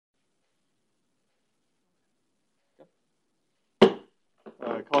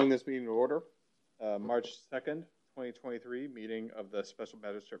Calling this meeting to order, March 2nd, 2023, meeting of the Special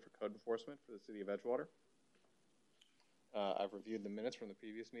Magistrate for Code Enforcement for the City of Edgewater. I've reviewed the minutes from the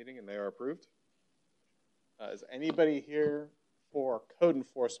previous meeting and they are approved. Is anybody here for code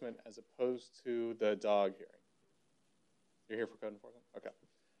enforcement as opposed to the dog hearing? You're here for code enforcement? Okay.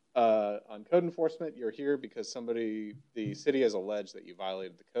 On code enforcement, you're here because the city has alleged that you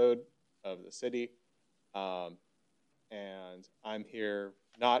violated the code of the city. And I'm here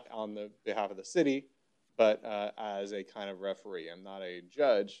not on the behalf of the city, but as a kind of referee. I'm not a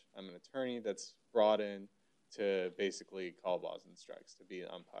judge. I'm an attorney that's brought in to basically call balls and strikes, to be an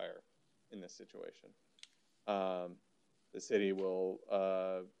umpire in this situation. The city will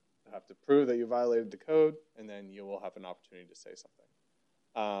have to prove that you violated the code, and then you will have an opportunity to say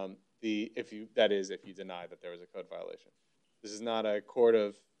something. If you deny that there was a code violation. This is not a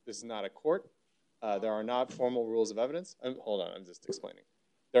court. There are not formal rules of evidence. Hold on, I'm just explaining.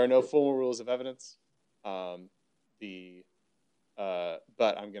 There are no formal rules of evidence. But I'm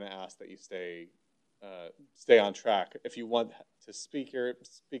going to ask that you stay on track. If you want to speak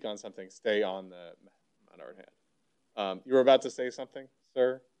on something, stay on the matter at hand. You were about to say something,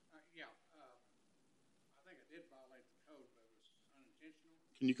 sir? Yeah. I think I did violate the code, but it was unintentional.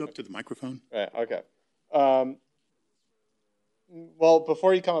 Can you go up to the microphone? Right, okay. Well,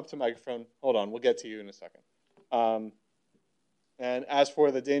 before you come up to the microphone, hold on, we'll get to you in a second. And as for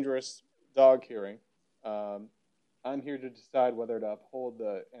the dangerous dog hearing, I'm here to decide whether to uphold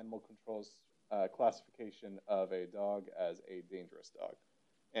the animal control's classification of a dog as a dangerous dog.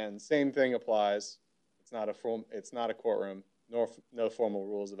 And same thing applies. It's not a courtroom. No formal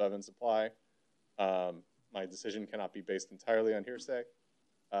rules of evidence apply. My decision cannot be based entirely on hearsay.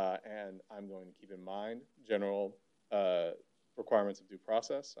 And I'm going to keep in mind general requirements of due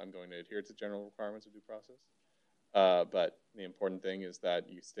process. I'm going to adhere to general requirements of due process. But the important thing is that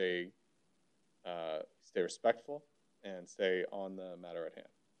you stay respectful and stay on the matter at hand.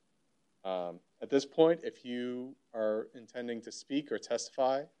 At this point, if you are intending to speak or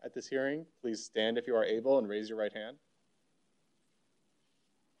testify at this hearing, please stand if you are able and raise your right hand.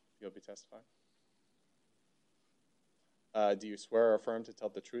 You'll be testifying. Do you swear or affirm to tell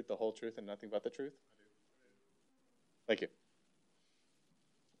the truth, the whole truth, and nothing but the truth? Thank you.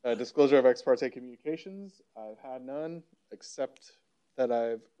 Disclosure of ex parte communications. I've had none, except that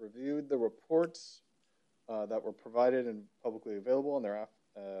I've reviewed the reports that were provided and publicly available, and they're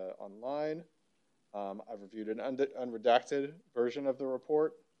online. I've reviewed an unredacted version of the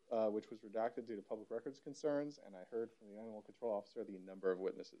report, which was redacted due to public records concerns, and I heard from the animal control officer the number of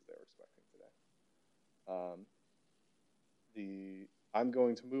witnesses they're expecting today. I'm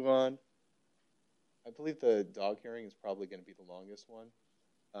going to move on. I believe the dog hearing is probably going to be the longest one.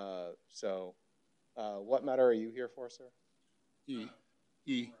 What matter are you here for, sir? E.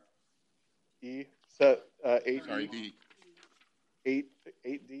 E. So 8. Sorry, D.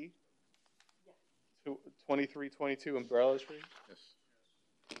 8D. 2322 Umbrella Street. Yes.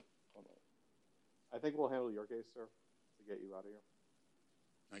 I think we'll handle your case, sir, to get you out of here.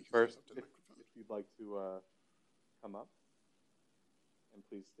 Thank you. First, if you'd like to come up, and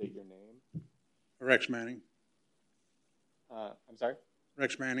please state your name. Rex Manning. I'm sorry?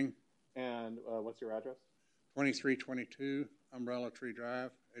 Rex Manning. And what's your address? 2322 Umbrella Tree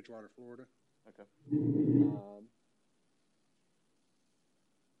Drive, Edgewater, Florida. Okay.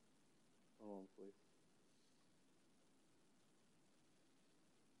 Hold on, please.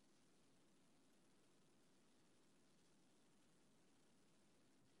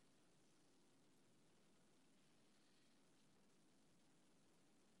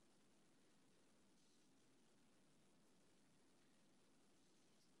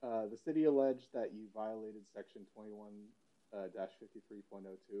 The city alleged that you violated section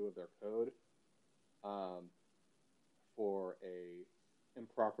 21-53.02 of their code for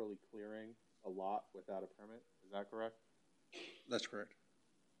improperly clearing a lot without a permit. Is that correct? That's correct.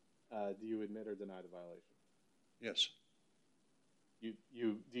 Do you admit or deny the violation? Yes. Do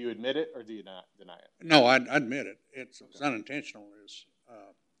you admit it or do you not deny it? No, I admit it. It's unintentional.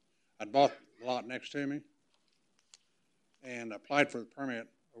 I bought the lot next to me and applied for the permit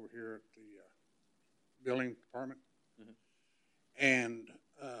over here at the building department. Mm-hmm. And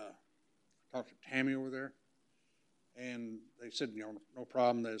talked to Tammy over there, and they said, no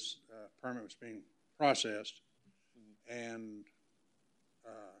problem. This permit was being processed, mm-hmm. And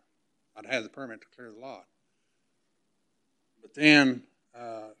I'd had the permit to clear the lot. But then,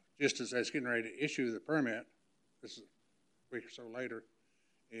 just as I was getting ready to issue the permit, this is a week or so later,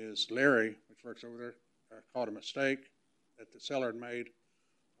 is Larry, which works over there, caught a mistake that the seller had made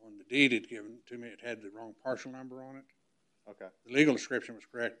on the deed he'd given to me. It had the wrong parcel number on it. Okay. The legal description was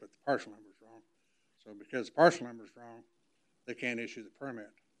correct, but the parcel number is wrong. So because the parcel number is wrong, they can't issue the permit.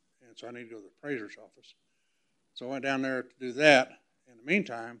 And so I need to go to the appraiser's office. So I went down there to do that. In the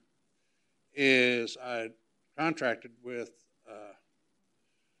meantime, I contracted with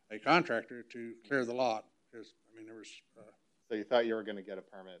a contractor to clear the lot because there was. So you thought you were going to get a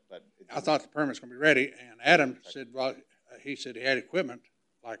permit, but I thought the permit was going to be ready, and Adam said, well, he said he had equipment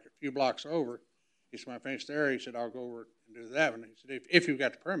like a few blocks over. He said, when I finish there, he said, I'll go over and do that one. He said, if you've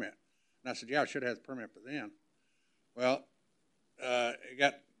got the permit. And I said, yeah, I should have the permit by then. Well, it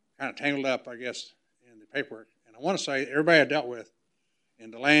got kind of tangled up, I guess, in the paperwork. And I want to say everybody I dealt with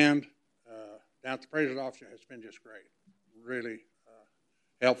in the land, down at the appraiser's office, has been just great, really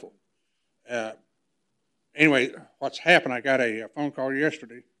helpful. Anyway, what's happened, I got a phone call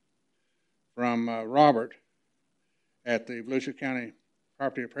yesterday from Robert at the Volusia County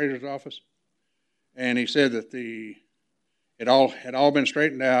Property Appraiser's Office, and he said that it had all been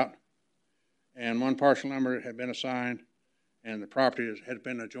straightened out, and one parcel number had been assigned, and the property had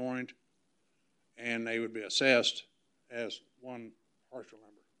been adjoined, and they would be assessed as one parcel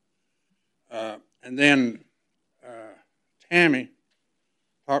number. And then Tammy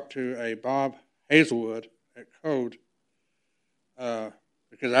talked to a Bob Hazelwood at Code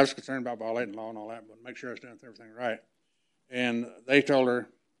because I was concerned about violating law and all that, but make sure I was doing everything right. And they told her,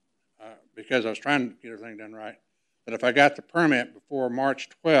 because I was trying to get everything done right, that if I got the permit before March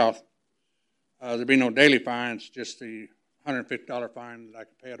 12th, there'd be no daily fines, just the $150 fine that I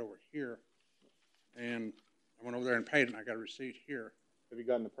could pay it over here. And I went over there and paid it, and I got a receipt here. have you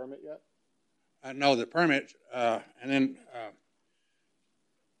gotten the permit yet? No, the permit, and then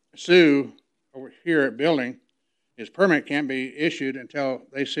Sue over here at building, his permit can't be issued until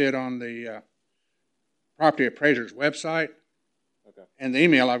they see it on the property appraiser's website. Okay. And the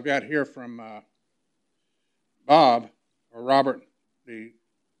email I've got here from Bob, or Robert the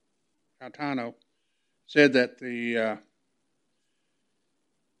Cantano, said that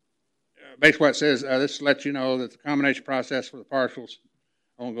basically what it says, this lets you know that the combination process for the parcels,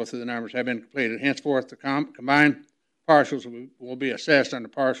 I won't go through the numbers, have been completed. Henceforth, the combined parcels will be assessed on the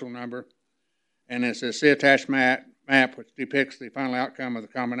parcel number, and it says, see attached map which depicts the final outcome of the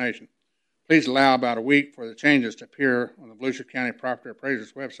combination. Please allow about a week for the changes to appear on the Volusia County Property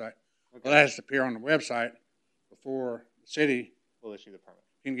Appraiser's website. Okay. Well, that has to appear on the website before the city will issue the permit.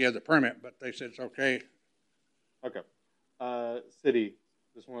 Can give the permit, but they said it's okay. Okay. City,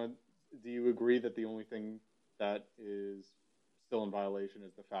 do you agree that the only thing that is still in violation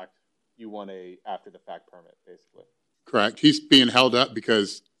is the fact you want a after-the-fact permit, basically? Correct. He's being held up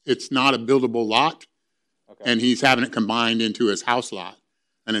because it's not a buildable lot, and he's having it combined into his house lot.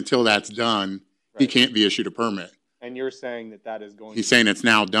 And until that's done, he can't be issued a permit. And you're saying that is going. He's saying it's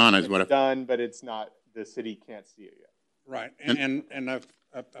now done, is what. It's done, but it's not. The city can't see it yet. Right, and I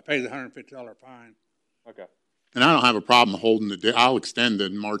paid the $150 fine. Okay. And I don't have a problem holding I'll extend the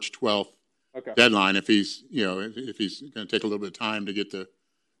March 12th deadline if he's if he's going to take a little bit of time to get it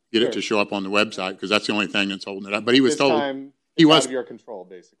to show up on the website, because that's the only thing that's holding it up. But he was told he was out of your control,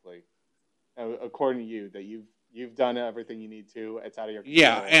 basically, according to you, that you've done everything you need to. It's out of your control.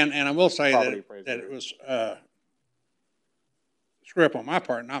 Yeah, and I will say that it was screw up on my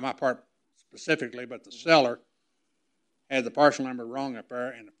part, not my part specifically, but the seller had the parcel number wrong up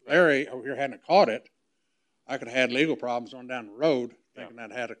there, and if Larry over here hadn't caught it, I could have had legal problems on down the road, thinking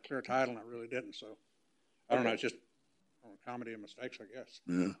I'd had a clear title, and I really didn't. So I don't know. It's just a comedy of mistakes, I guess.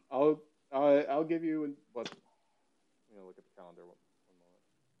 Yeah. I'll give you what. Look at the calendar. One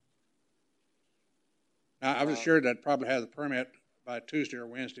moment. Now, I was assured that I'd probably have the permit by Tuesday or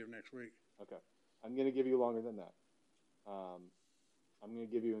Wednesday of next week. Okay. I'm going to give you longer than that. I'm going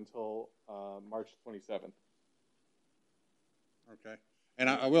to give you until March 27th. Okay. And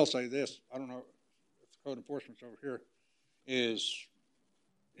I will say this. I don't know if the code enforcement's over here is,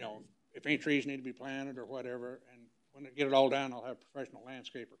 if any trees need to be planted or whatever, and when I get it all done, I'll have a professional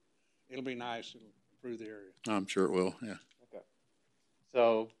landscaper. It'll be nice. It'll improve the area. I'm sure it will, yeah. Okay.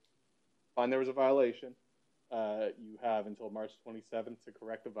 So, find there was a violation. You have until March 27th to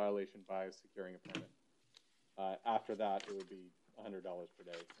correct the violation by securing a permit. After that, it would be $100 per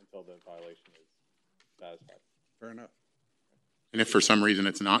day until the violation is satisfied. Fair enough. And if for some reason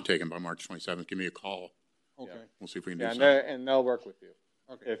it's not taken by March 27th, give me a call. Okay. We'll see if we can do something. And they'll work with you.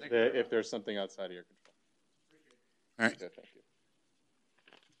 Okay. If there's something outside of your control. All right. Okay, thank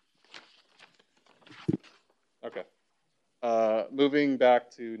you. Okay. Moving back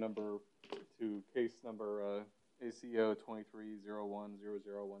to case number ACO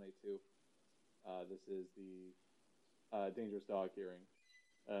 2301000182. This is the dangerous dog hearing.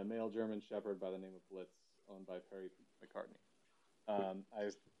 A male German Shepherd by the name of Blitz owned by Perry McCartney.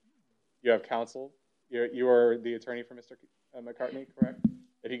 You have counsel. You are the attorney for Mr. McCartney, correct?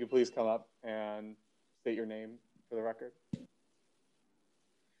 If you could please come up and state your name for the record.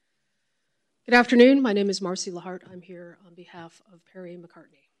 Good afternoon. My name is Marcy Lahart. I'm here on behalf of Perry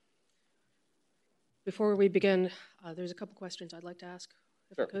McCartney. Before we begin, there's a couple questions I'd like to ask,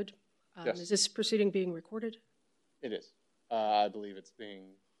 if I could. Yes. Is this proceeding being recorded? It is. I believe it's being,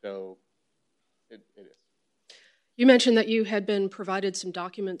 though, it is. You mentioned that you had been provided some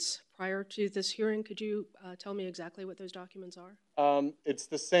documents prior to this hearing. Could you tell me exactly what those documents are? It's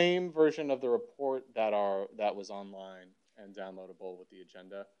the same version of the report that was online and downloadable with the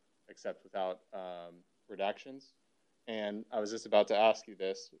agenda, except without redactions. And I was just about to ask you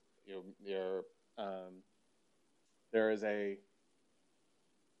this. There is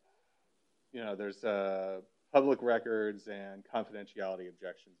there's public records and confidentiality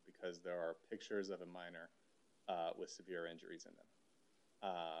objections because there are pictures of a minor with severe injuries in them.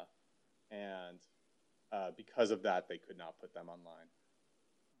 And because of that, they could not put them online.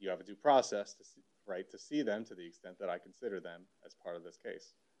 You have a due process to see them to the extent that I consider them as part of this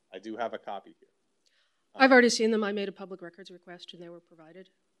case. I do have a copy here. I've already seen them. I made a public records request and they were provided.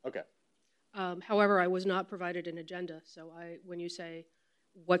 Okay. However, I was not provided an agenda, so when you say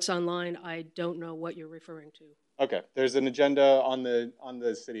what's online, I don't know what you're referring to. Okay, there's an agenda on the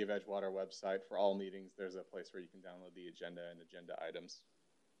City of Edgewater website for all meetings. There's a place where you can download the agenda and agenda items.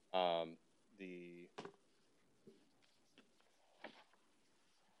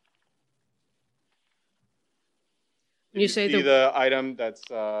 When you say the item that's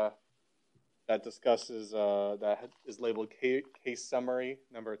that discusses that is labeled case summary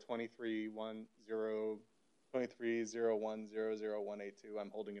number 23010001000182.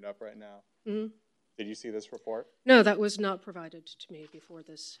 I'm holding it up right now. Mm-hmm. Did you see this report? No, that was not provided to me before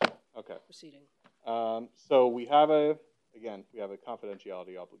this proceeding. So we have a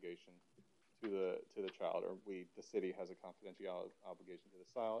confidentiality obligation to the child, or the city has a confidentiality obligation to the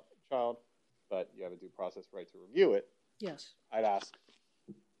child, but you have a due process right to review it. Yes. I'd ask,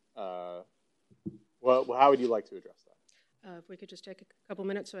 well, how would you like to address that? If we could just take a couple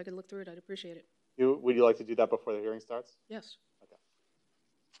minutes so I could look through it, I'd appreciate it. Would you like to do that before the hearing starts? Yes. Okay.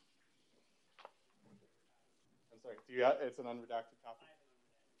 I'm sorry. It's an unredacted copy?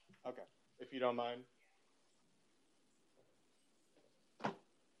 Okay. If you don't mind.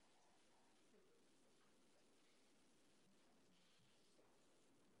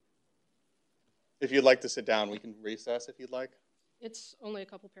 If you'd like to sit down, we can recess if you'd like. It's only a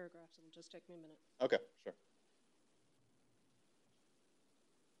couple paragraphs. It'll just take me a minute. Okay, sure.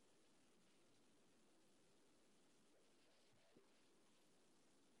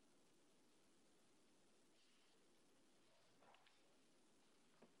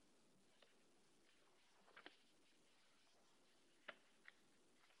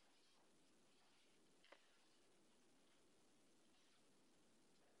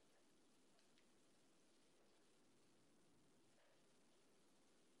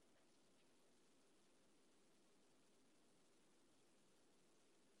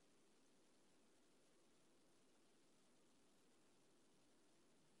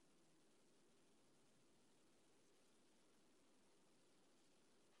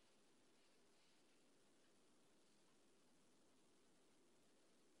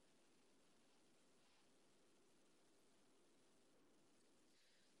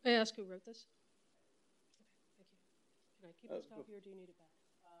 May I ask who wrote this? Okay, thank you. Can I keep this copy or do you need it back?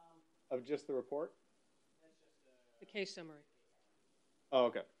 Of just the report? The case summary. Oh,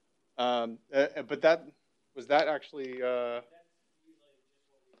 okay. But that actually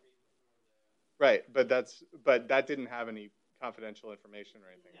right? But that didn't have any confidential information or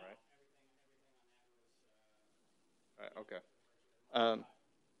anything, right? Right. Okay.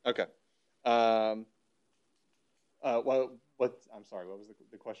 Okay. I'm sorry. What was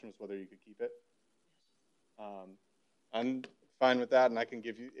the question? Was whether you could keep it? I'm fine with that, and I can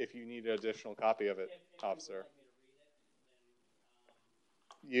give you if you need an additional copy of it, officer.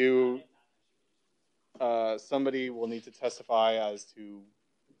 Somebody will need to testify as to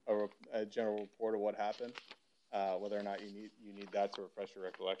a general report of what happened. Whether or not you need that to refresh your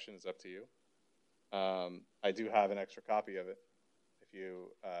recollection is up to you. I do have an extra copy of it if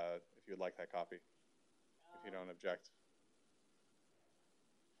you would like that copy. If you don't object.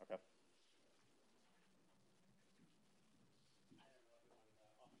 Okay.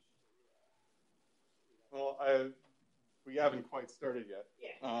 Well, we haven't quite started yet.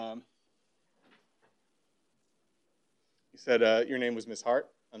 Yeah. You said your name was Miss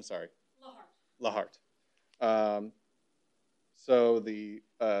Hart? I'm sorry. Lahart. So the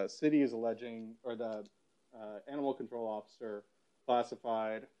city is alleging, or the animal control officer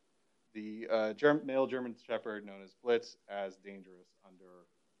classified the male German Shepherd known as Blitz as dangerous under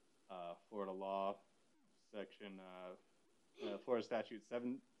Florida law, section Florida statute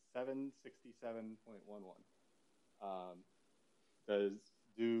 767.11.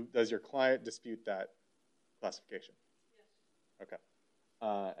 Does your client dispute that classification? Yes. Okay.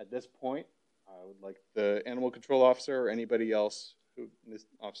 At this point, I would like the animal control officer or anybody else,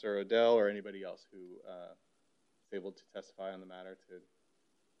 Officer Odell or anybody else who is able to testify on the matter to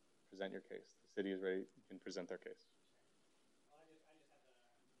present your case. The city is ready. You can present their case. Well, I just have the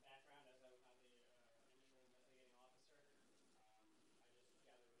background as I'm not the initial investigating officer. I just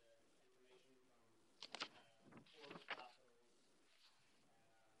gathered the information from Forest Hospitals.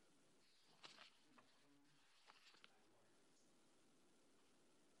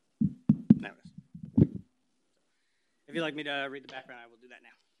 There it is. If you'd like me to read the background, I will do that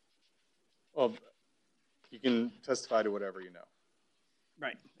now. Well, you can testify to whatever you know.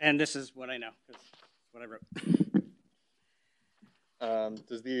 Right, and this is what I know, because what I wrote.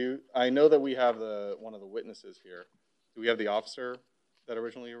 I know that we have one of the witnesses here. Do we have the officer that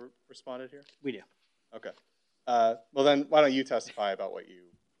originally responded here? We do. Okay. Well, then why don't you testify about what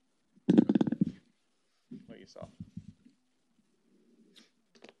you saw?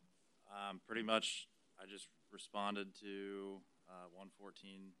 Pretty much, I just responded to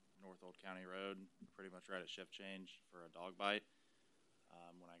 114 North Old County Road, pretty much right at shift change for a dog bite.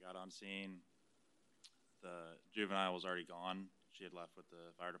 When I got on scene, the juvenile was already gone. She had left with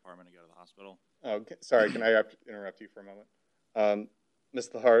the fire department to go to the hospital. Okay. Sorry, can I interrupt you for a moment? Ms.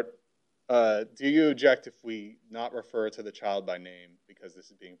 LaHart, do you object if we not refer to the child by name because this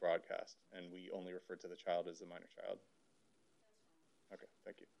is being broadcast and we only refer to the child as a minor child? Okay,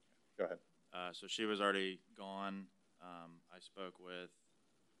 thank you. Go ahead. So she was already gone. I spoke with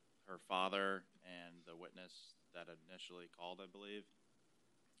her father and the witness that initially called, I believe.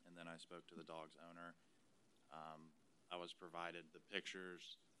 And then I spoke to the dog's owner. I was provided the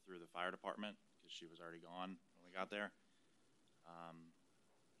pictures through the fire department because she was already gone when we got there.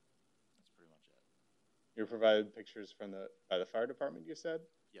 That's pretty much it. You were provided pictures by the fire department, you said?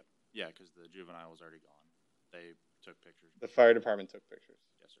 Yep. Yeah, because the juvenile was already gone. They took pictures. The fire department took pictures?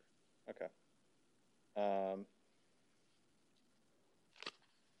 Yes, sir. Okay.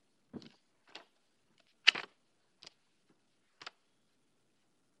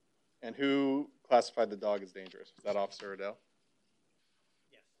 And who classified the dog as dangerous? Was that Officer Odell?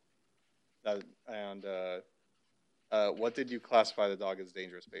 Yes. What did you classify the dog as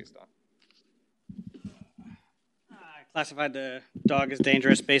dangerous based on? I classified the dog as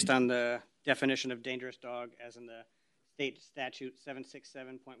dangerous based on the definition of dangerous dog as in the state statute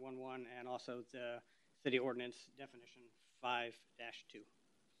 767.11 and also the city ordinance definition 5-2.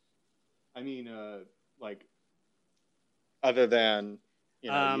 I mean, like, other than,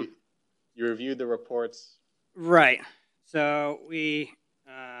 you reviewed the reports. Right. So we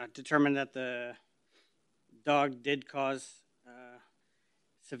determined that the dog did cause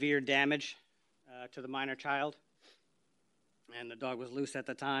severe damage to the minor child, and the dog was loose at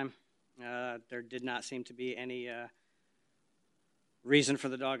the time. There did not seem to be any reason for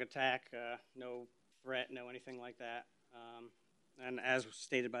the dog attack, no threat, no anything like that. And as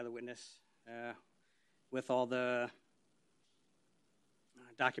stated by the witness, with all the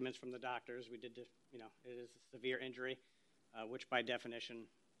documents from the doctors, we did, it is a severe injury, which by definition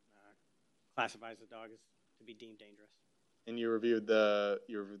classifies the dog as to be deemed dangerous. And you reviewed the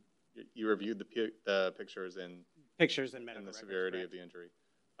pictures and medical and the records, severity correct. of the injury.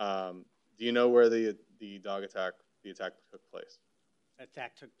 Do you know where the attack took place?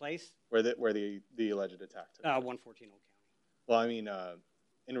 Attack took place? Where the alleged attack took place? 114 Old County. Well, I mean,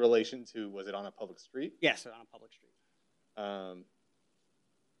 in relation to, was it on a public street? Yes, on a public street.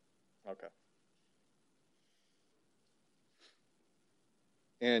 Okay.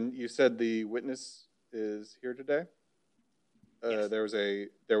 And you said the witness is here today? Yes.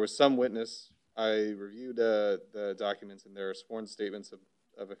 There was some witness. I reviewed the documents, and there are sworn statements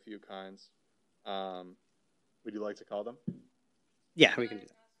of a few kinds. Would you like to call them? Yeah, we can do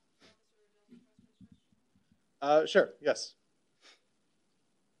that. Sure, yes.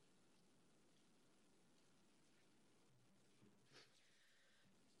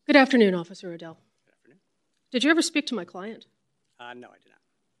 Good afternoon, Officer Odell. Good afternoon. Did you ever speak to my client? No, I did not.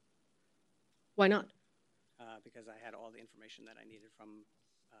 Why not? Because I had all the information that I needed from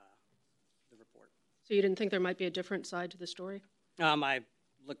the report. So you didn't think there might be a different side to the story? I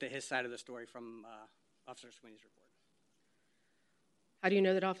looked at his side of the story from Officer Sweeney's report. How do you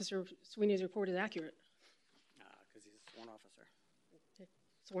know that Officer Sweeney's report is accurate? Because he's a sworn officer.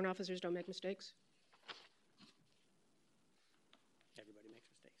 Sworn officers don't make mistakes?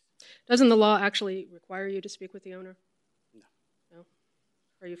 Doesn't the law actually require you to speak with the owner? No. No?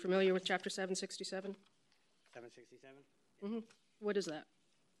 Are you familiar with Chapter 767? 767? Mm-hmm. What is that?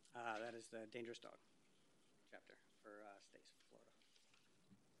 That is the dangerous dog chapter for states, Florida.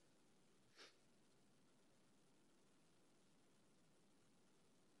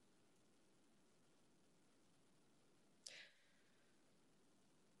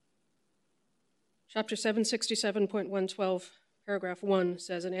 Chapter 767.112, paragraph 1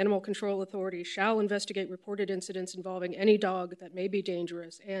 says an animal control authority shall investigate reported incidents involving any dog that may be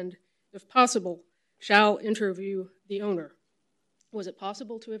dangerous and, if possible, shall interview the owner. Was it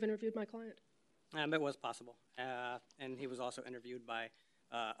possible to have interviewed my client? It was possible. And he was also interviewed by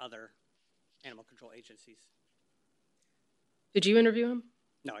other animal control agencies. Did you interview him?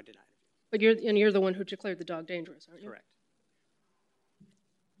 No, I did not interview. But you're the one who declared the dog dangerous, aren't you? Correct.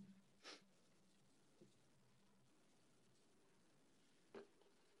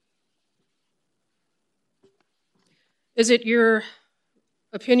 Is it your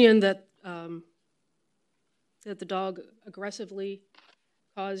opinion that that the dog aggressively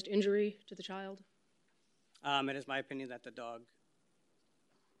caused injury to the child? It is my opinion that the dog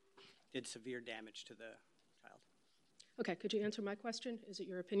did severe damage to the child. Okay, could you answer my question? Is it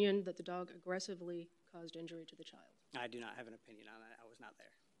your opinion that the dog aggressively caused injury to the child? I do not have an opinion on that. I was not there.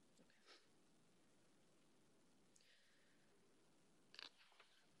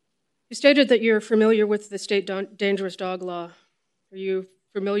 You stated that you're familiar with the state dangerous dog law. Are you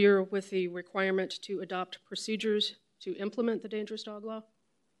familiar with the requirement to adopt procedures to implement the dangerous dog law?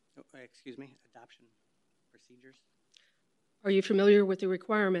 Oh, excuse me, adoption procedures? Are you familiar with the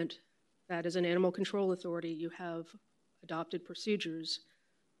requirement that as an animal control authority you have adopted procedures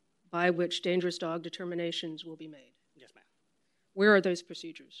by which dangerous dog determinations will be made? Yes, ma'am. Where are those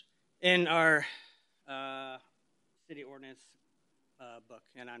procedures? In our city ordinance book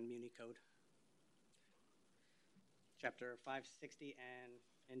and on Muni Code. Chapter 560 and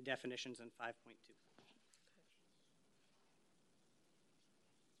in definitions in 5.2.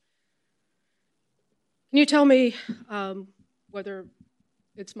 Can you tell me whether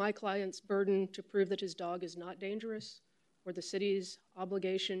it's my client's burden to prove that his dog is not dangerous or the city's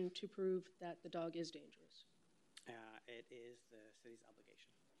obligation to prove that the dog is dangerous? It is the city's obligation.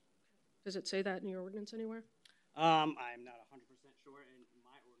 Does it say that in your ordinance anywhere? I'm not 100% sure in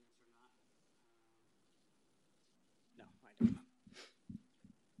my ordinance or not. No, I don't.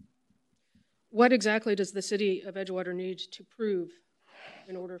 What exactly does the city of Edgewater need to prove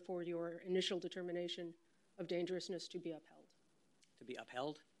in order for your initial determination of dangerousness to be upheld? To be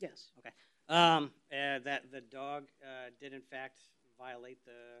upheld? Yes. Okay. That the dog did in fact violate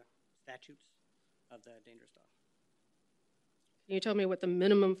the statutes of the dangerous dog. Can you tell me what the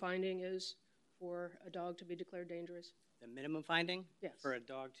minimum finding is for a dog to be declared dangerous? The minimum finding? Yes. For a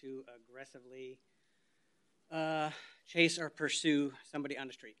dog to aggressively chase or pursue somebody on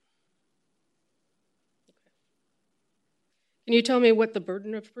the street. Okay. Can you tell me what the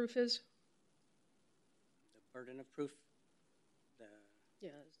burden of proof is? The burden of proof? Yeah.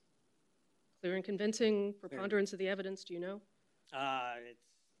 Clear and convincing, preponderance of the evidence, do you know? It's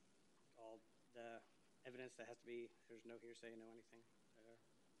all the evidence that has to be, there's no hearsay, no anything.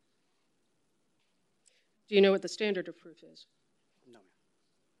 Do you know what the standard of proof is? No, ma'am.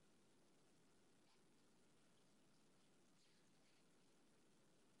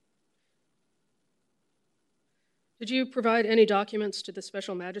 Did you provide any documents to the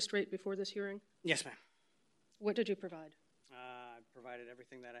special magistrate before this hearing? Yes, ma'am. What did you provide? I provided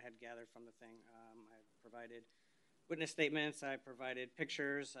everything that I had gathered from the thing. I provided witness statements, I provided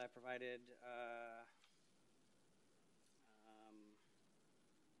pictures, I provided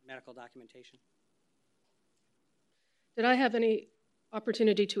medical documentation. Did I have any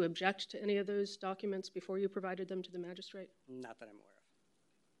opportunity to object to any of those documents before you provided them to the magistrate? Not that I'm aware of.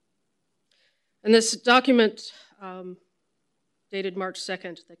 And this document dated March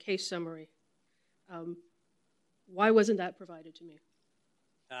 2nd, the case summary, why wasn't that provided to me?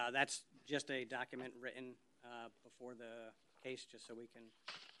 That's just a document written before the case, just so we can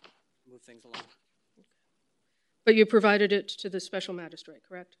move things along. Okay. But you provided it to the special magistrate,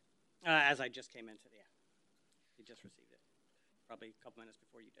 correct? As I just came into the, you just received it, probably a couple minutes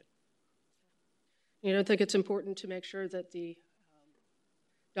before you did. You don't think it's important to make sure that the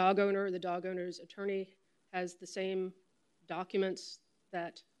dog owner or the dog owner's attorney has the same documents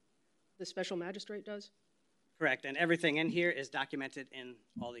that the special magistrate does? Correct, and everything in here is documented in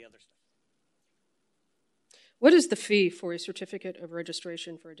all the other stuff. What is the fee for a certificate of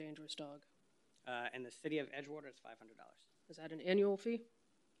registration for a dangerous dog? In the city of Edgewater, it's $500. Is that an annual fee?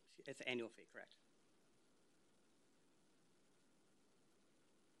 It's an annual fee, correct.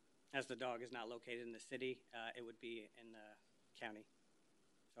 As the dog is not located in the city, it would be in the county.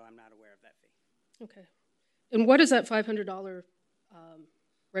 So I'm not aware of that fee. Okay. And what is that $500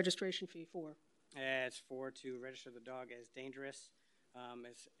 registration fee for? It's to register the dog as dangerous.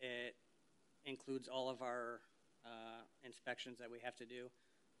 It includes all of our inspections that we have to do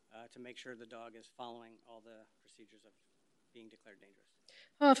to make sure the dog is following all the procedures of being declared dangerous.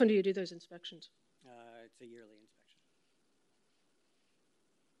 How often do you do those inspections? It's a yearly inspection.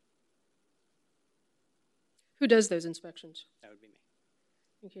 Who does those inspections? That would be me.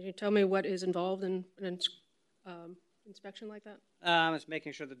 And can you tell me what is involved in an inspection like that? It's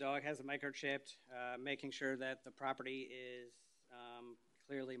making sure the dog has a microchipped, making sure that the property is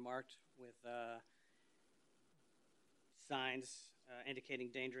clearly marked with signs indicating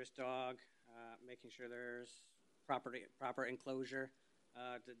dangerous dog, making sure there's proper enclosure.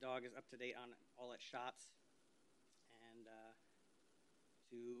 The dog is up to date on all its shots, and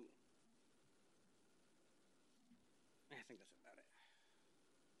I think that's about it.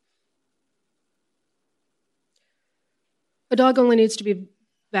 A dog only needs to be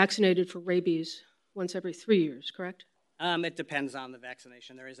vaccinated for rabies once every 3 years, correct? It depends on the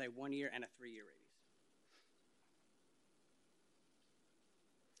vaccination. There is a 1 year and a 3 year rabies.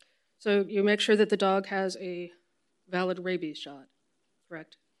 So you make sure that the dog has a valid rabies shot,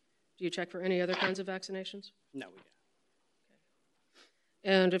 correct? Do you check for any other kinds of vaccinations? No, we don't.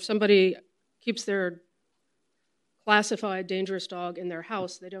 And if somebody keeps their classified dangerous dog in their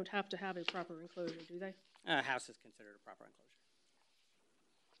house, they don't have to have a proper enclosure, do they? House is considered a proper enclosure.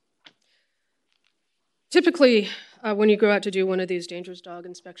 Typically, when you go out to do one of these dangerous dog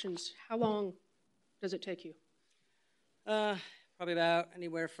inspections, how long does it take you? Probably about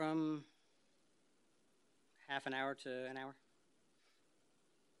anywhere from half an hour to an hour.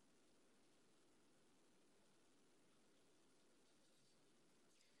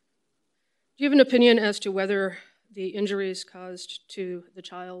 Do you have an opinion as to whether the injuries caused to the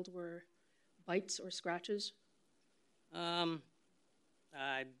child were bites or scratches? I'm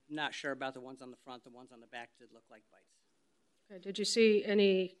not sure about the ones on the front. The ones on the back did look like bites. Okay. Did you see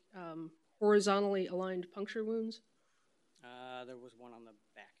any horizontally aligned puncture wounds? There was one on the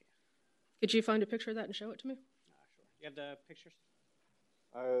back. Could you find a picture of that and show it to me? Sure. You have the pictures?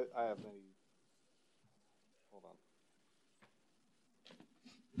 I have many. Hold on.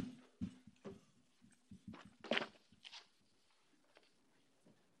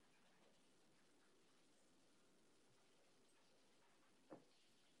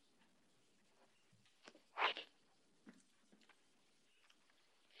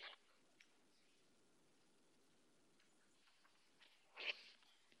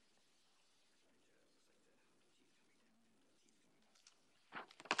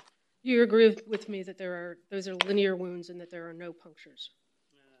 You agree with me that those are linear wounds and that there are no punctures?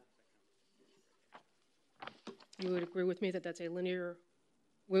 You would agree with me that that's a linear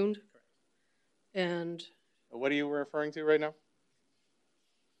wound? Correct. And What are you referring to right now?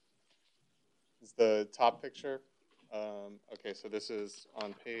 Is the top picture? Okay, so this is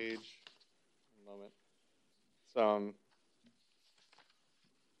on page. One moment.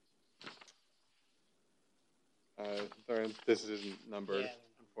 This isn't numbered, Yeah.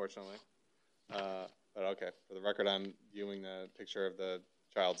 unfortunately. But okay, for the record, I'm viewing the picture of the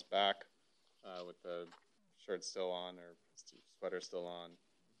child's back with the shirt still on or sweater still on.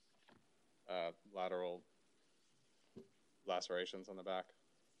 Lateral lacerations on the back.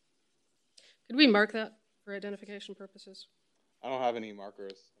 could we mark that for identification purposes? I don't have any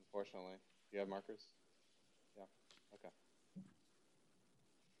markers, unfortunately. Do you have markers? Yeah. Okay.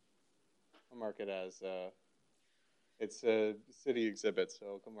 I'll mark it as it's a city exhibit,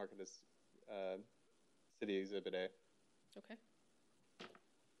 so I'll mark it as city exhibit A. Okay.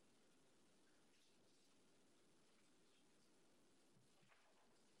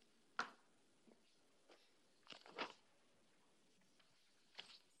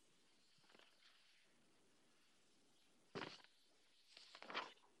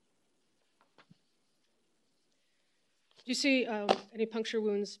 Do you see any puncture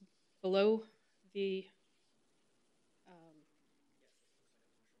wounds below the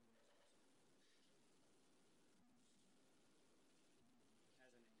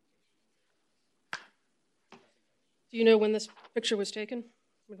Do you know when this picture was taken?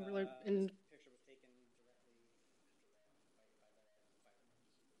 This picture was taken directly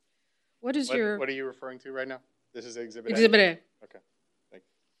What is What are you referring to right now? This is exhibit A? Exhibit A. Okay. Thank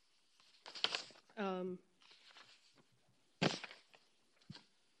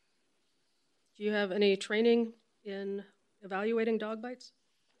Do you have any training in evaluating dog bites?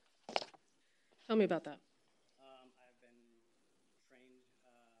 Tell me about that. I've been trained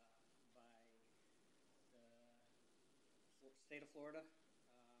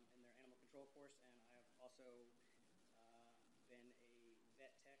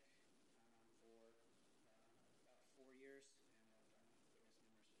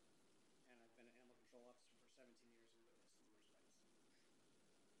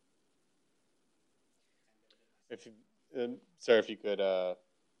If you, sir, if you could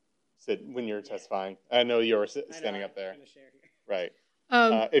sit when you're testifying. I know you were standing up there. Right.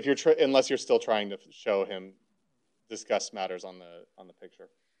 If you're unless you're still trying to show him, discuss matters on the picture. Do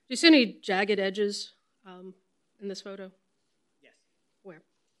you see any jagged edges in this photo? Yes. Where?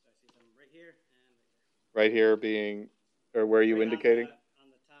 So I see them right here and right here. Right here being, or where are you right indicating? On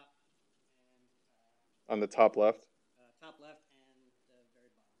the top and on the top left. top left and the very bottom.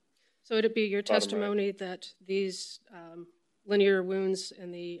 So would it be your Bottom testimony right. that these linear wounds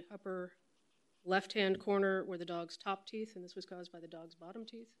in the upper left-hand corner were the dog's top teeth, and this was caused by the dog's bottom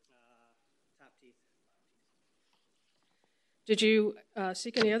teeth? Top teeth. Did you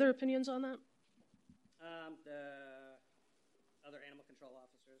seek any other opinions on that? The other animal control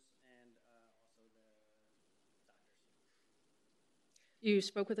officers and also the doctors. You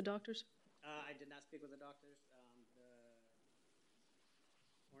spoke with the doctors? I did not speak with the doctors. The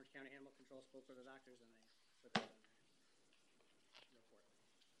Orange County Animal Control spoke with the doctors, and they put that on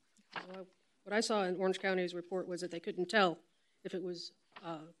their report. Well, what I saw in Orange County's report was that they couldn't tell if it was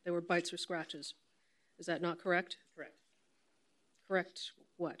there were bites or scratches. Is that not correct? Correct. Correct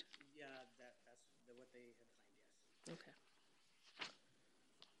what? Yeah, that's what they had claimed, yes. Okay.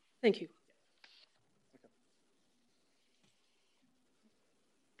 Thank you.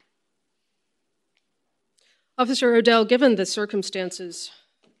 Officer Odell, given the circumstances,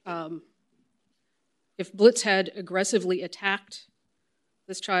 if Blitz had aggressively attacked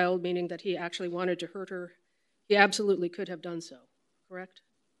this child, meaning that he actually wanted to hurt her, he absolutely could have done so, correct?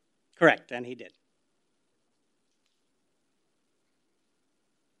 Correct, and he did.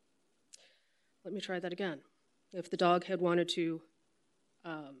 Let me try that again. If the dog had wanted to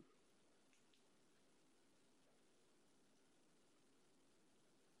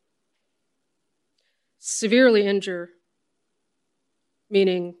severely injure,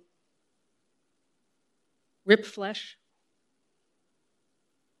 meaning rip flesh?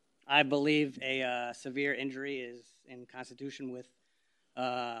 I believe a severe injury is in constitution with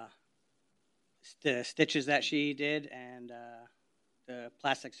the stitches that she did and the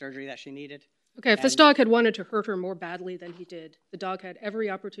plastic surgery that she needed. Okay, if this dog had wanted to hurt her more badly than he did, the dog had every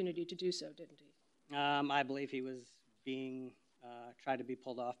opportunity to do so, didn't he? I believe he was being tried to be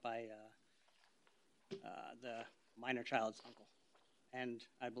pulled off by the minor child's uncle. And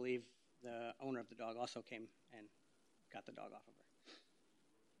I believe the owner of the dog also came and got the dog off of her.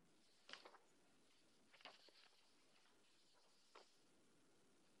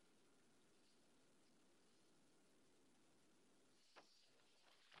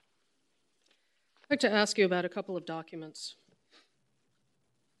 I'd like to ask you about a couple of documents.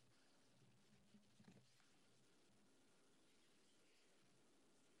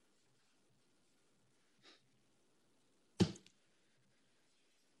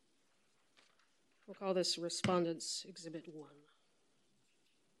 We'll call this Respondent's Exhibit 1.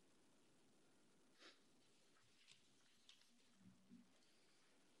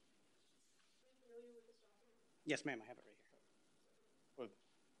 Yes, ma'am, I have it right here.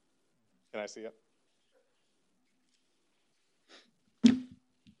 Can I see it?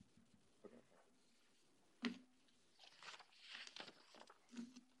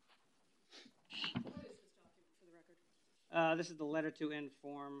 This is the letter to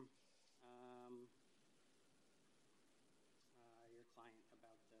inform your client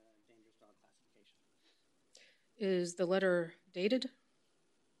about the dangerous dog classification. Is the letter dated?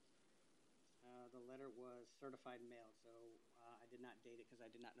 The letter was certified mail, so I did not date it because I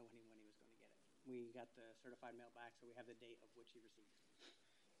did not know when he was going to get it. We got the certified mail back, so we have the date of which he received it.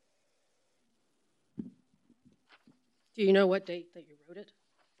 Do you know what date that you wrote it?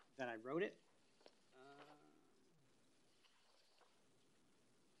 That I wrote it?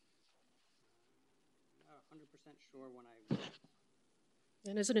 Not 100% sure when I wrote it.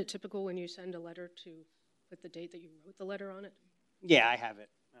 And isn't it typical when you send a letter to put the date that you wrote the letter on it? Yeah, I have it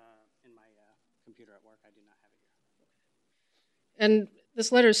in my computer at work. I do not have it here. And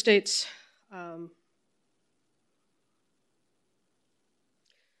this letter states,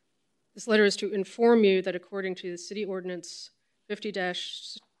 this letter is to inform you that according to the City Ordinance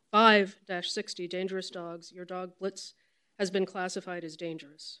 50-5-60, dangerous dogs, your dog Blitz has been classified as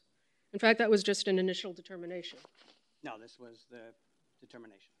dangerous. In fact, that was just an initial determination. No, this was the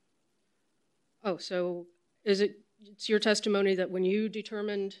determination. Oh, so it's your testimony that when you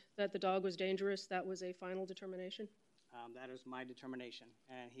determined that the dog was dangerous, that was a final determination? That is my determination,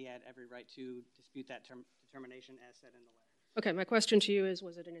 and he had every right to dispute that determination as said in the letter. Okay, my question to you is,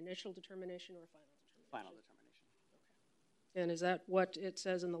 was it an initial determination or a final determination? Final determination. Okay. And is that what it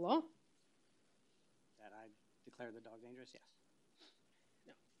says in the law? That I declare the dog dangerous, yes.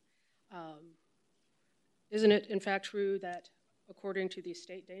 No. isn't it in fact true that according to the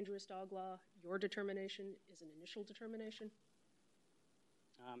state dangerous dog law, your determination is an initial determination?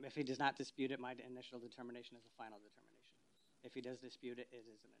 If he does not dispute it, my initial determination is a final determination. If he does dispute it, it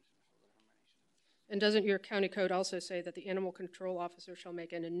is an initial determination. And doesn't your county code also say that the animal control officer shall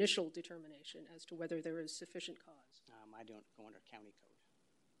make an initial determination as to whether there is sufficient cause? I don't go under county code.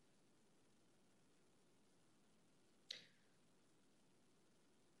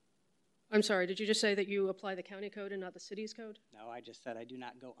 I'm sorry, did you just say that you apply the county code and not the city's code? No, I just said I do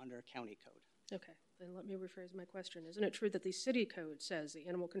not go under county code. Okay, then let me rephrase my question. Isn't it true that the city code says the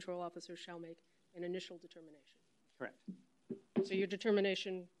animal control officer shall make an initial determination? Correct. So your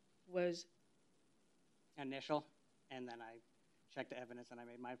determination was? Initial, and then I checked the evidence and I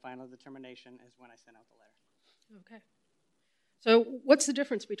made my final determination is when I sent out the letter. Okay. So what's the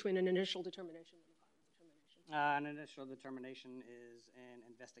difference between an initial determination and a final determination? An initial determination is an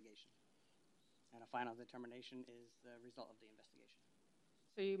investigation, and a final determination is the result of the investigation.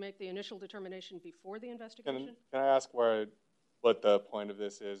 So you make the initial determination before the investigation? Can I ask what the point of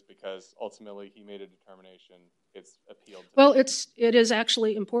this is? Because ultimately he made a determination. It's appealed to. Well, it is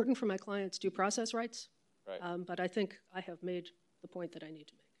actually important for my client's due process rights. Right. But I think I have made the point that I need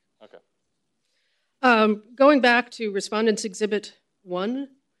to make. Okay. Going back to Respondent's Exhibit 1,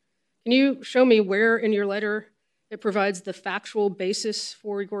 can you show me where in your letter it provides the factual basis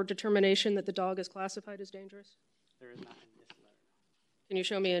for your determination that the dog is classified as dangerous? There is not in this letter. Can you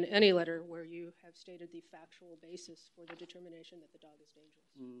show me in any letter where you have stated the factual basis for the determination that the dog is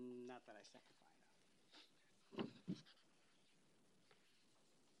dangerous? Not that I can find.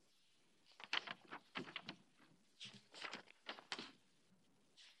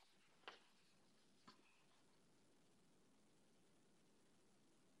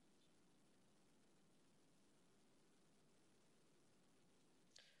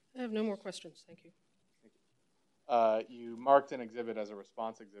 I have no more questions. Thank you. You marked an exhibit as a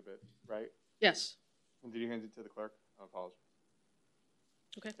response exhibit, right? Yes. And did you hand it to the clerk? I apologize.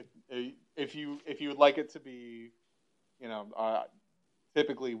 Okay. If you would like it to be,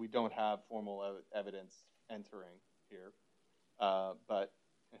 typically we don't have formal evidence entering here, but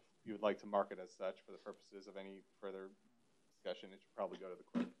if you would like to mark it as such for the purposes of any further discussion, it should probably go to the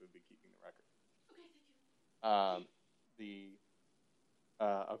clerk who would be keeping the record. Okay, thank you.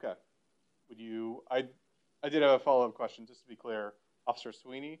 Okay. Would you? I did have a follow-up question, just to be clear. Officer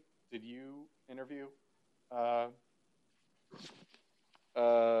Sweeney, did you interview Mr.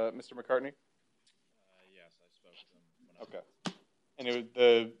 McCartney? Yes, I spoke to him. Okay. And it was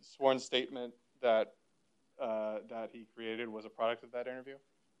the sworn statement that that he created was a product of that interview?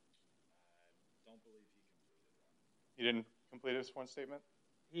 I don't believe he completed one. He didn't complete a sworn statement?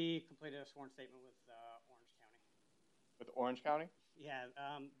 He completed a sworn statement with Orange County. With Orange County? Yeah.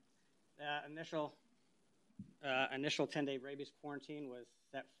 Initial 10-day rabies quarantine was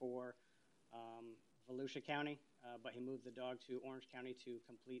set for Volusia County, but he moved the dog to Orange County to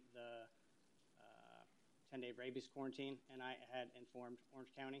complete the 10-day rabies quarantine, and I had informed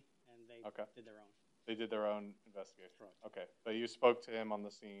Orange County, and they did their own. They did their own investigation. Correct. Okay, but you spoke to him on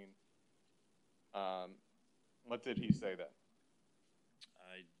the scene. What did he say then?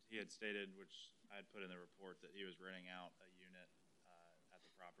 He had stated, which I had put in the report, that he was renting out a unit at the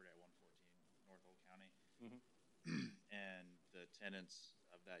property at 114 North Old County. Mm-hmm. And the tenants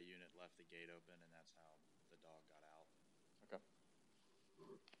of that unit left the gate open, and that's how the dog got out. Okay.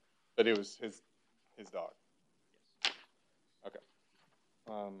 But it was his dog? Yes. Okay.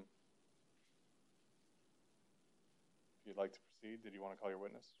 If you'd like to proceed, did you want to call your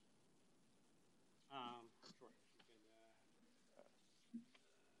witness? Sure.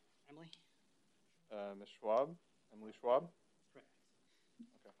 Emily? Ms. Schwab? Emily Schwab? Correct.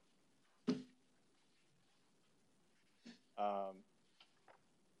 Okay.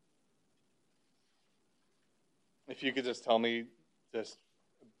 If you could just tell me just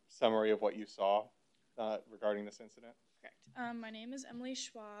a summary of what you saw regarding this incident. Correct. My name is Emily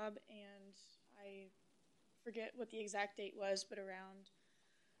Schwab, and I forget what the exact date was, but around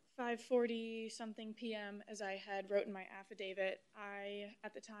 5:40 something p.m., as I had wrote in my affidavit, I,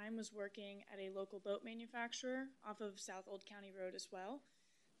 at the time, was working at a local boat manufacturer off of South Old County Road as well.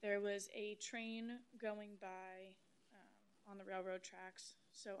 There was a train going by on the railroad tracks,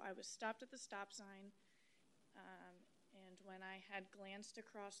 so I was stopped at the stop sign, and when I had glanced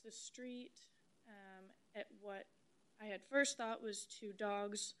across the street at what I had first thought was two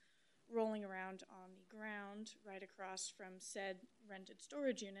dogs rolling around on the ground right across from said rented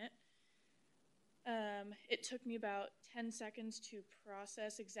storage unit. It took me about 10 seconds to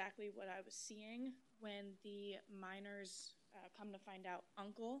process exactly what I was seeing when the miner's, come to find out,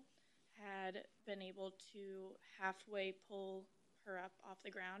 uncle had been able to halfway pull her up off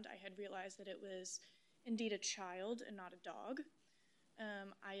the ground, I had realized that it was indeed a child and not a dog.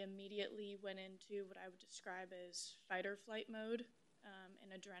 I immediately went into what I would describe as fight or flight mode,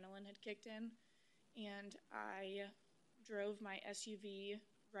 and adrenaline had kicked in, and I drove my SUV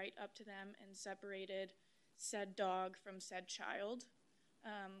right up to them and separated said dog from said child.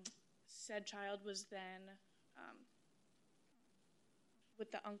 Said child was then,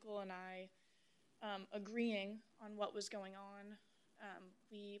 with the uncle and I agreeing on what was going on,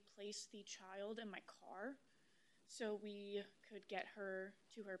 we placed the child in my car so we could get her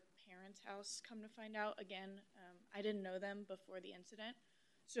to her parents' house. Come to find out, again, I didn't know them before the incident,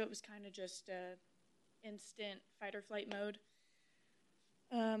 so it was kind of just instant fight or flight mode.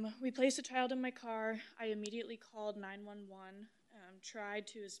 We placed the child in my car. I immediately called 911, tried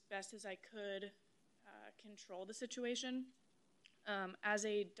to, as best as I could, control the situation. As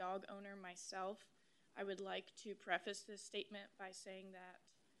a dog owner myself, I would like to preface this statement by saying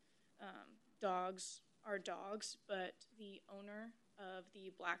that dogs are dogs, but the owner of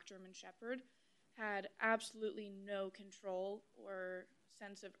the Black German Shepherd had absolutely no control or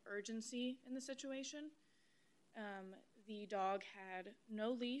sense of urgency in the situation. The dog had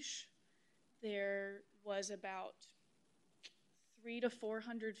no leash. There was about 300 to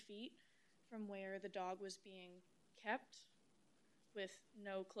 400 feet from where the dog was being kept with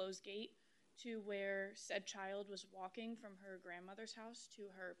no closed gate to where said child was walking from her grandmother's house to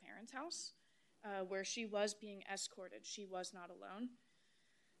her parents' house, where she was being escorted. She was not alone.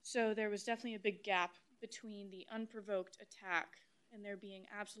 So there was definitely a big gap between the unprovoked attack and there being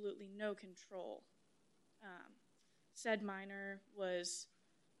absolutely no control. Said minor was,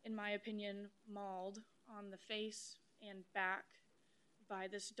 in my opinion, mauled on the face and back by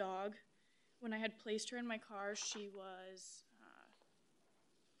this dog. When I had placed her in my car, she was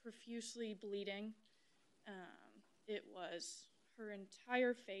profusely bleeding. It was her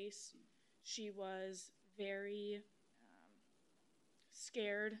entire face. She was very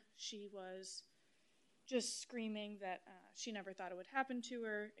scared. She was just screaming that she never thought it would happen to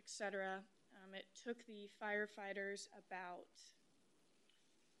her, etc. It took the firefighters about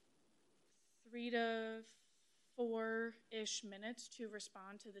 3 to 4-ish minutes to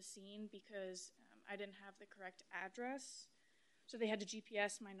respond to the scene because I didn't have the correct address. So they had to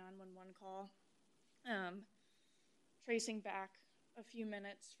GPS my 911 call. Tracing back a few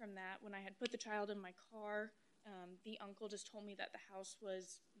minutes from that, when I had put the child in my car, the uncle just told me that the house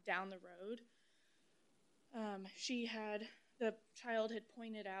was down the road. The child had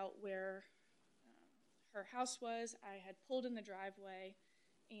pointed out where her house was. I had pulled in the driveway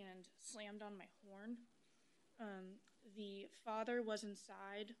and slammed on my horn. The father was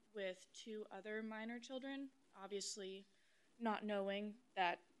inside with 2 other minor children, obviously not knowing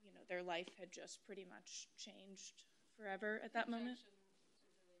that, their life had just pretty much changed forever at that moment.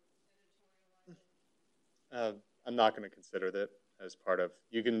 I'm not going to consider that as part of.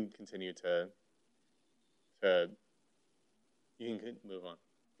 You can continue to. You can move on.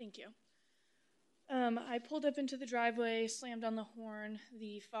 Thank you. I pulled up into the driveway, slammed on the horn.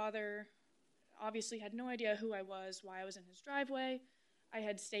 The father obviously had no idea who I was, why I was in his driveway. I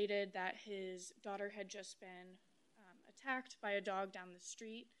had stated that his daughter had just been attacked by a dog down the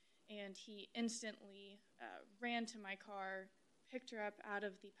street, and he instantly ran to my car, picked her up out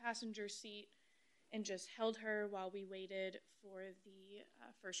of the passenger seat, and just held her while we waited for the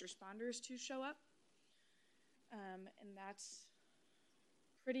first responders to show up. And that's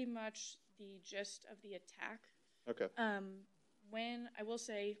pretty much the gist of the attack. Okay. When I will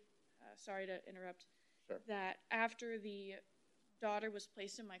say, sorry to interrupt, Sure. that after the daughter was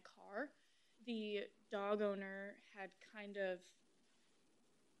placed in my car, the dog owner had kind of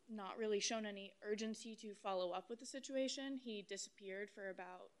not really shown any urgency to follow up with the situation. He disappeared for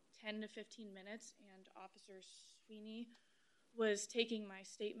about 10 to 15 minutes, and Officer Sweeney was taking my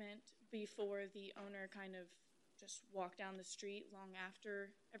statement before the owner kind of just walked down the street long after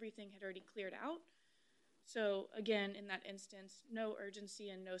everything had already cleared out. So again, in that instance, no urgency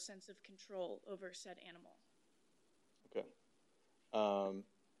and no sense of control over said animal. Okay.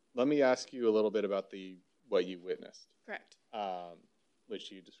 Let me ask you a little bit about what you witnessed. Correct.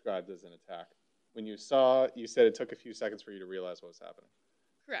 Which you described as an attack. When you said it took a few seconds for you to realize what was happening.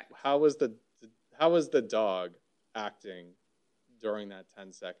 Correct. How was the dog acting during that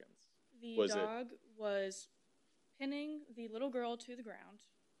 10 seconds? The dog was pinning the little girl to the ground,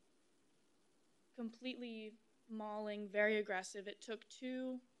 completely mauling, very aggressive. It took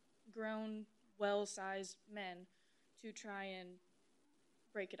 2 grown, well-sized men to try and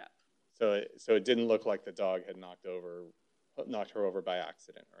break it up. So it didn't look like the dog had knocked over knocked her over by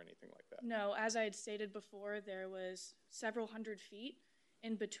accident or anything like that. No, as I had stated before, there was several hundred feet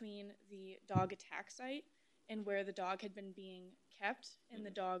in between the dog attack site and where the dog had been being kept, and the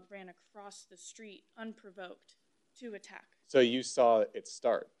dog ran across the street unprovoked to attack. So you saw it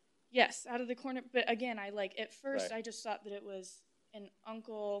start? Yes, out of the corner. But again, at first Right. I just thought that it was an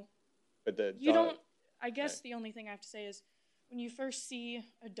uncle. But I guess Right. the only thing I have to say is when you first see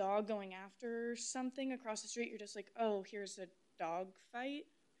a dog going after something across the street, you're just like, oh, here's a dog fight.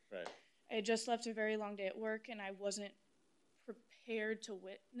 Right. I had just left a very long day at work, and I wasn't prepared to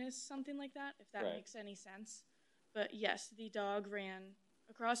witness something like that, if that Right. makes any sense. But yes, the dog ran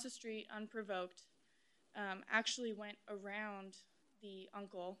across the street unprovoked, actually went around the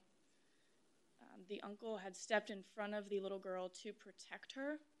uncle. The uncle had stepped in front of the little girl to protect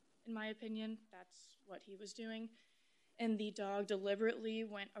her, in my opinion. That's what he was doing. And the dog deliberately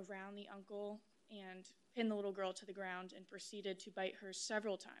went around the uncle and pinned the little girl to the ground and proceeded to bite her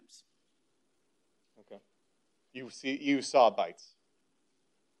several times. Okay. You saw bites.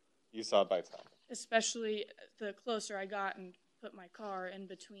 You saw bites happen. Especially the closer I got and put my car in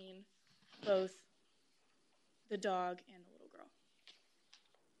between both the dog and the little girl.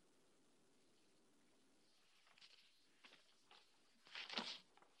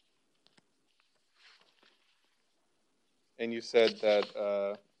 And you said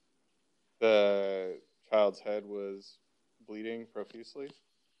that the child's head was bleeding profusely?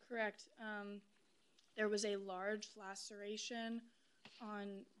 Correct. There was a large laceration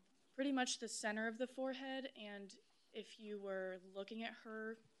on pretty much the center of the forehead, and if you were looking at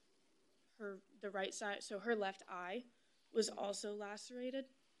the right side, so her left eye was also lacerated.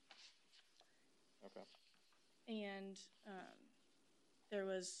 Okay. And there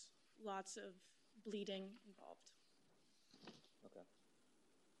was lots of bleeding involved. Okay.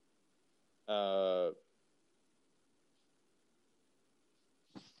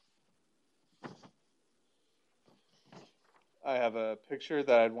 I have a picture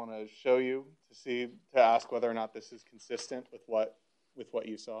that I'd want to show you to ask whether or not this is consistent with what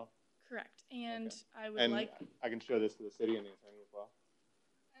you saw. Correct. And Okay. I would And like... I can show this to the city and the attorney as well.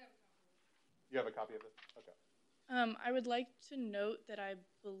 You have a copy of it? Okay. I would like to note that I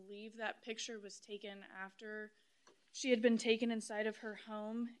believe that picture was taken after she had been taken inside of her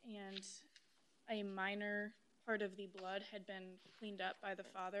home and a minor part of the blood had been cleaned up by the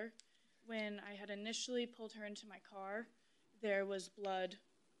father. When I had initially pulled her into my car, there was blood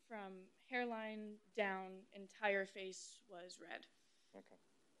from hairline down, entire face was red. Okay.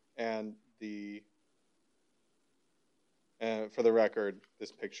 And for the record,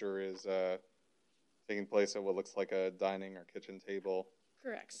 this picture is taking place at what looks like a dining or kitchen table.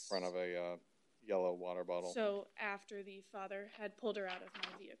 Correct. In front of a yellow water bottle. So after the father had pulled her out of my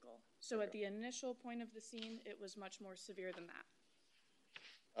vehicle. So at the initial point of the scene, it was much more severe than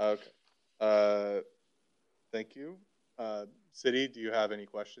that. Okay. Thank you. City, do you have any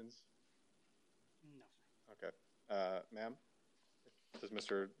questions? No. Okay. Ma'am? Does Mr. Ms.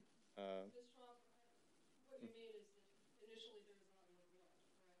 Schwab, what you mean is that initially there was not enough blood,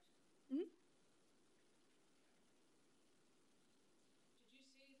 correct? Mm-hmm. Did you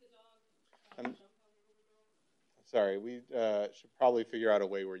see the dog I'm jump on the little girl? sorry, we should probably figure out a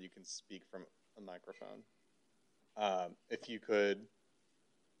way where you can speak from a microphone. If you could,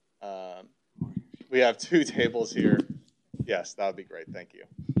 we have two tables here. Yes, that would be great. Thank you.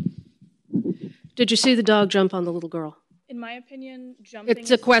 Did you see the dog jump on the little girl? In my opinion, jumping...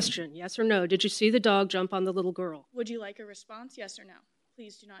 It's a question, yes or no. Did you see the dog jump on the little girl? Would you like a response, yes or no?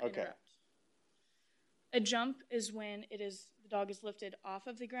 Please do not Okay. interrupt. A jump is when the dog is lifted off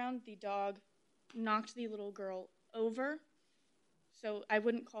of the ground. The dog knocked the little girl over. So I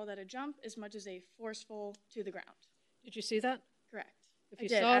wouldn't call that a jump as much as a forceful to the ground. Did you see that? Correct. If I you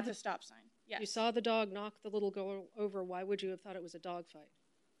did saw at the- the stop sign. Yes. You saw the dog knock the little girl over, why would you have thought it was a dog fight?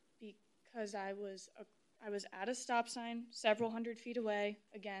 Because I was at a stop sign several hundred feet away.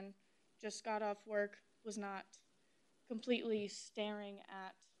 Again, just got off work, was not completely staring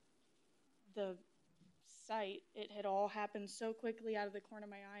at the site. It had all happened so quickly out of the corner of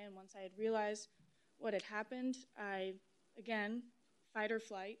my eye, and once I had realized what had happened, I, again, fight or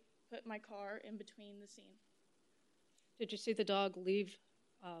flight, put my car in between the scene. Did you see the dog leave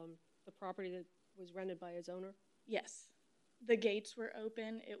the property that was rented by its owner? Yes. The gates were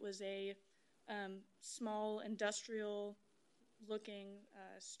open. It was a small industrial-looking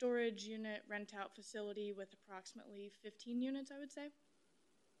storage unit rent-out facility with approximately 15 units, I would say.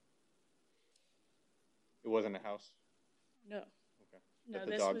 It wasn't a house? No. Okay. No, That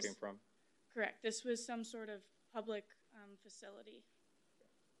the this dog was came from? correct. This was some sort of public facility.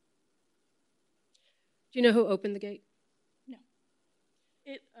 Do you know who opened the gate? No.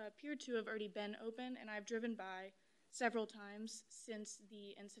 It appeared to have already been open, and I've driven by several times since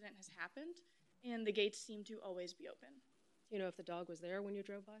the incident has happened, and the gates seem to always be open. Do you know if the dog was there when you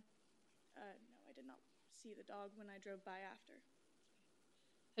drove by? No, I did not see the dog when I drove by after.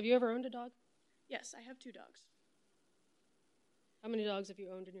 Have you ever owned a dog? Yes, I have 2 dogs. How many dogs have you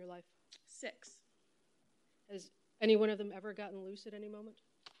owned in your life? 6. Has any one of them ever gotten loose at any moment?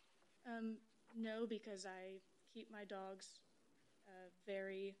 No, because I keep my dogs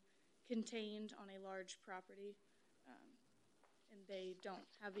very contained on a large property, and they don't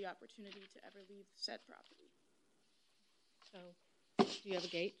have the opportunity to ever leave said property. So, do you have a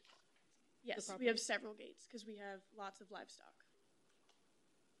gate? Yes, we have several gates because we have lots of livestock.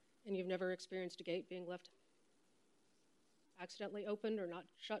 And you've never experienced a gate being left accidentally opened or not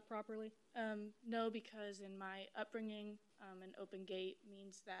shut properly? No, because in my upbringing, an open gate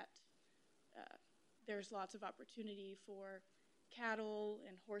means that there's lots of opportunity for cattle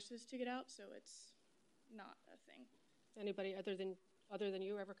and horses to get out, so it's not a thing. Anybody other than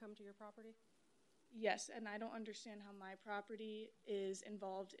you ever come to your property? Yes, and I don't understand how my property is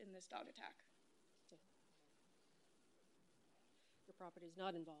involved in this dog attack. Your property is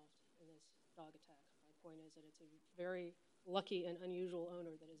not involved in this dog attack. My point is that it's a very lucky and unusual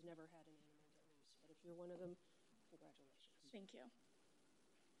owner that has never had an animal get loose. But if you're one of them, congratulations. Thank you.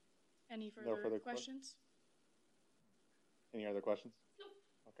 Any No further further questions? Any other questions? No.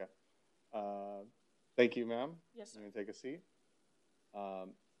 Okay. Thank you, ma'am. Yes, sir. I'm going to take a seat.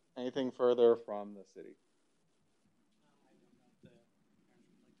 Anything further from the city?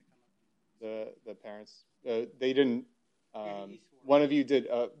 The parents, they didn't. One of you did.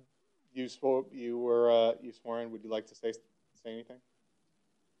 You swore. You were. You sworn. Would you like to say anything?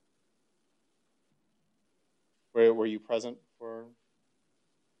 Were you present for?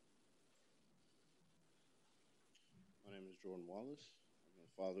 My name is Jordan Wallace. I'm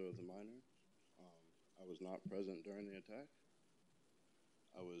the father of the minor. I was not present during the attack.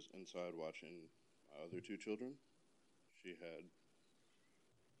 I was inside watching my other 2 children. She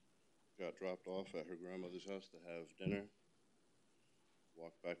got dropped off at her grandmother's house to have dinner.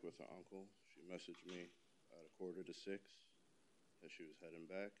 Walked back with her uncle. She messaged me at 5:45 that she was heading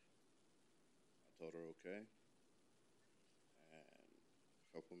back. I told her okay. And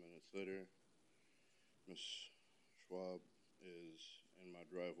a couple minutes later, Miss Schwab is in my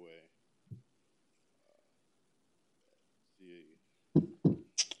driveway.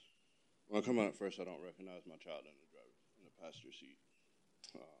 When I come out at first, I don't recognize my child in the passenger seat.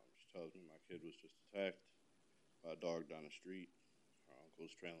 She tells me my kid was just attacked by a dog down the street. Her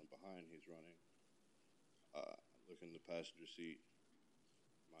uncle's trailing behind. He's running. Look in the passenger seat.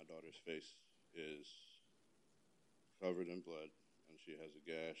 My daughter's face is covered in blood, and she has a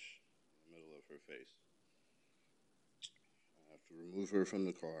gash in the middle of her face. I have to remove her from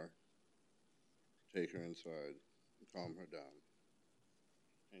the car, take her inside, calm her down,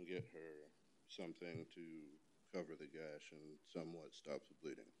 and get her something to cover the gash and somewhat stop the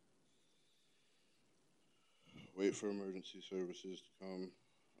bleeding. Wait for emergency services to come.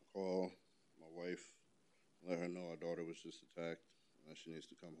 I call my wife, let her know our daughter was just attacked and that she needs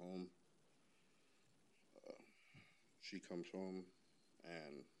to come home. She comes home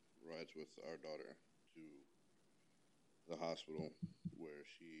and rides with our daughter to the hospital where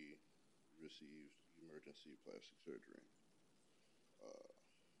she received emergency plastic surgery.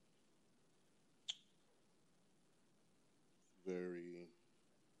 Very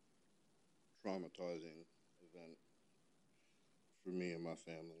traumatizing event for me and my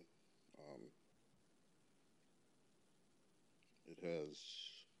family. It has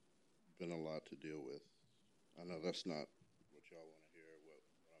been a lot to deal with. I know that's not what y'all want to hear, what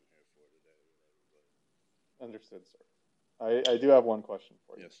I'm here for today. Understood, sir. I do have one question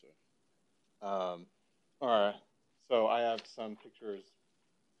for you. Yes, sir. All right. So I have some pictures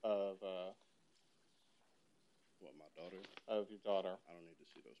of What, my daughter? of your daughter. I don't need to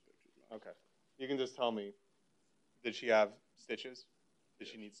see those pictures, no. Okay. You can just tell me, did she have stitches? Did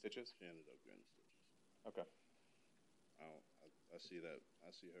she need stitches? She ended up getting stitches. Okay. I see that.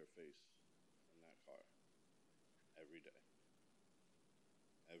 I see her face in that car every day.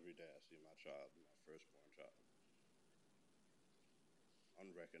 Every day I see my child, my firstborn child.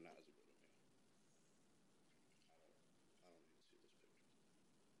 Unrecognizable to me. I don't need to see this picture.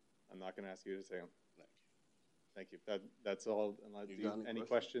 I'm not going to ask you to say them. Thank you. Thank you. That's all. Unless You got any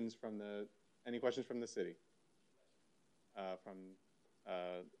questions from the city? From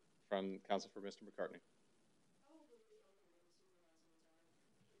counsel for Mr. McCartney.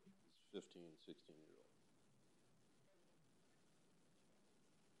 15, 16-year-old.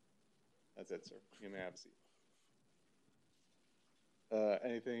 That's it, sir. You may have a seat.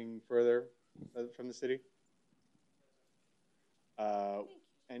 Anything further from the city?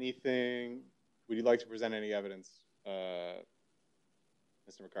 Anything, would you like to present any evidence, Mr.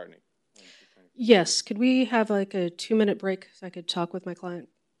 McCartney? Yes. Could we have like a 2-minute break so I could talk with my client?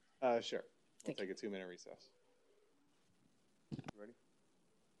 Sure. We'll take a 2-minute recess. Ready?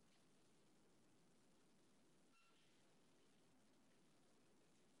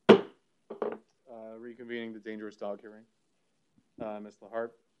 Reconvening the dangerous dog hearing. Ms. LaHart,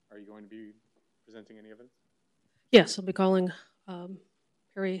 are you going to be presenting any evidence? Yes, I'll be calling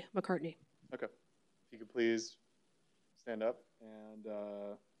Perry McCartney. Okay. If you could please stand up and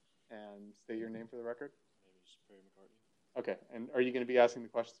state your name for the record. My name is Perry McCartney. Okay. And are you going to be asking the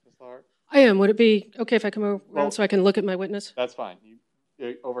questions, Ms. LaHart? I am. Would it be okay if I come around so I can look at my witness? That's fine.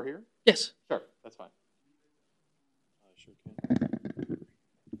 You over here? Yes. Sure. That's fine. Sure can.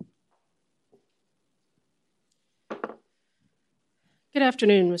 Good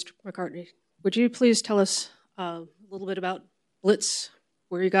afternoon, Mr. McCartney. Would you please tell us a little bit about Blitz,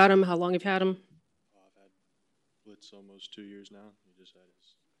 where you got him, how long you've had him? I've had Blitz almost 2 years now. He just had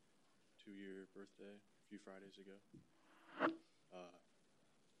his 2-year birthday a few Fridays ago.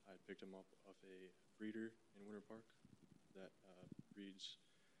 I picked him up off a breeder in Winter Park that breeds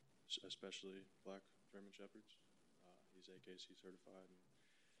especially black German Shepherds. He's AKC certified and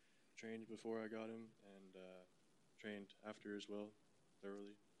trained before I got him, and trained after as well,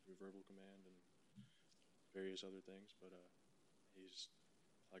 thoroughly through verbal command and various other things. But he's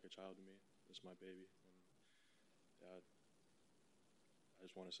like a child to me. This is my baby, and I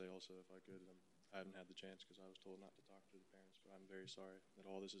just want to say also, if I could, I haven't had the chance because I was told not to talk to the parents, but I'm very sorry that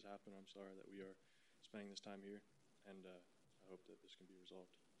all this has happened. I'm sorry that we are spending this time here, and I hope that this can be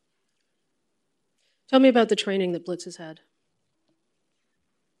resolved. Tell me about the training that Blitz has had.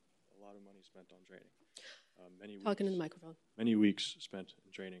 A lot of money spent on training. Talking in the microphone. Many weeks spent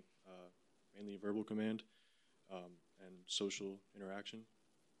in training, mainly verbal command and social interaction.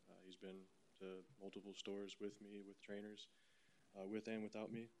 He's been to multiple stores with me, with trainers, with and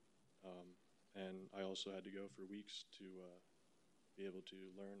without me. And I also had to go for weeks to be able to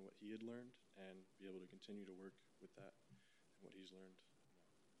learn what he had learned and be able to continue to work with that and what he's learned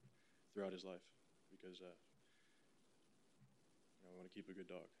throughout his life, because I want to keep a good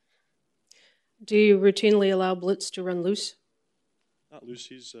dog. Do you routinely allow Blitz to run loose? Not loose.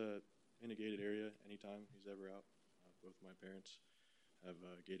 He's in a gated area anytime he's ever out. Both my parents have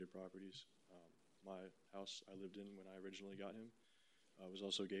gated properties. My house I lived in when I originally got him was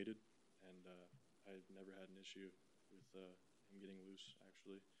also gated, and I never had an issue with him getting loose,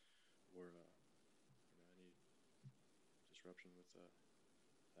 actually, or any disruption with that.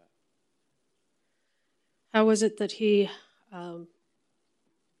 How was it that he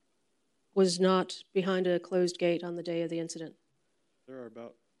was not behind a closed gate on the day of the incident? There are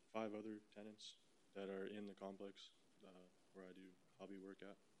about 5 other tenants that are in the complex where I do hobby work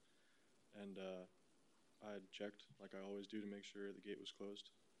at, and I had checked, like I always do, to make sure the gate was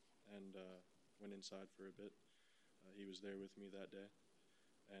closed, and went inside for a bit. He was there with me that day,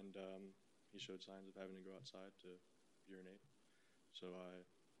 and he showed signs of having to go outside to urinate. So I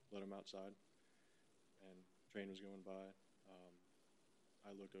let him outside, and train was going by.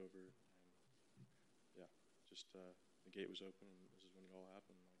 I look over, and yeah, just the gate was open, and this is when it all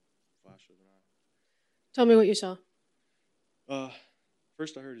happened, like flash of an eye. Tell me what you saw.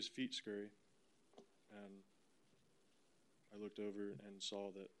 First I heard his feet scurry, and I looked over and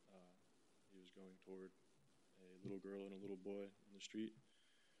saw that he was going toward a little girl and a little boy in the street.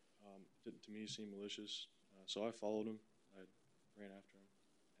 To me, seemed malicious, so I followed him. I ran after him,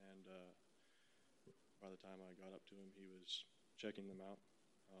 and by the time I got up to him, he was checking them out.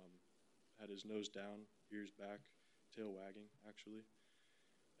 Had his nose down, ears back, tail wagging, actually.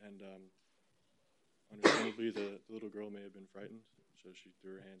 And understandably, the little girl may have been frightened, so she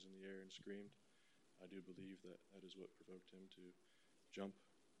threw her hands in the air and screamed. I do believe that that is what provoked him to jump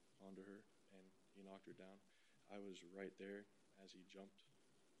onto her, and he knocked her down. I was right there as he jumped.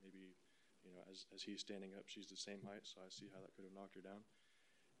 Maybe, as he's standing up, she's the same height, so I see how that could have knocked her down.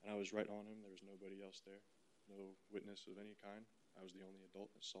 And I was right on him. There was nobody else there, no witness of any kind. I was the only adult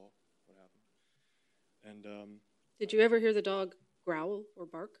that saw what happened. And did you ever hear the dog growl or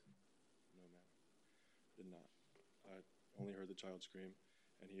bark? No, ma'am. Did not. I only heard the child scream,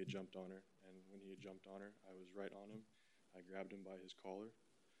 and he had jumped on her. And when he had jumped on her, I was right on him. I grabbed him by his collar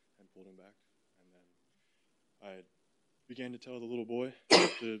and pulled him back. And then I began to tell the little boy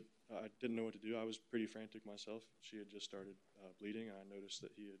I didn't know what to do. I was pretty frantic myself. She had just started bleeding, and I noticed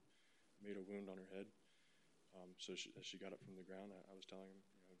that he had made a wound on her head. So as she got up from the ground, I was telling him,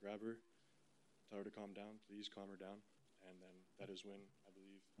 grab her, tell her to calm down, please calm her down. And then that is when, I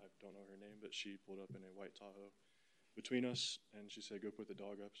believe, I don't know her name, but she pulled up in a white Tahoe between us, and she said, "Go put the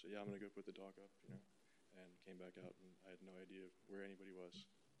dog up." So yeah, I'm gonna go put the dog up, you know, and came back out, and I had no idea where anybody was.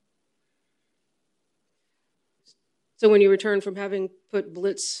 So when you returned from having put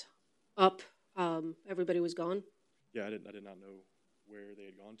Blitz up, everybody was gone? Yeah, I did not know where they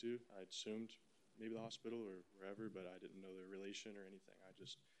had gone to. I assumed maybe the hospital or wherever, but I didn't know their relation or anything.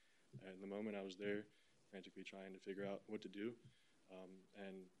 In the moment I was there, frantically trying to figure out what to do,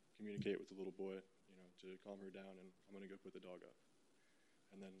 and communicate with the little boy, you know, to calm her down, and I'm gonna go put the dog up.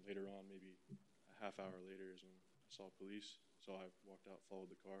 And then later on, maybe a half hour later, is when I saw police. So I walked out, followed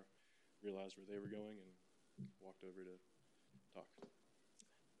the car, realized where they were going, and walked over to talk.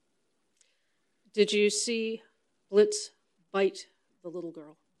 Did you see Blitz bite the little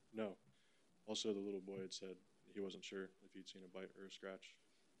girl? No. Also, the little boy had said he wasn't sure if he'd seen a bite or a scratch.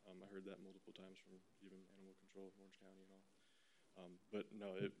 I heard that multiple times from even animal control of Orange County and all. But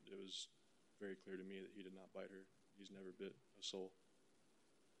no, it was very clear to me that he did not bite her. He's never bit a soul.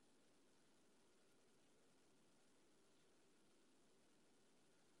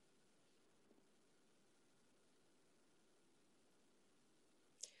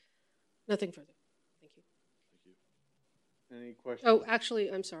 Nothing further. Thank you. Thank you. Any questions? Oh,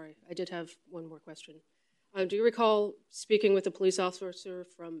 actually, I'm sorry. I did have one more question. Do you recall speaking with a police officer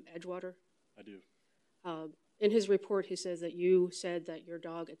from Edgewater? I do. In his report, he says that you said that your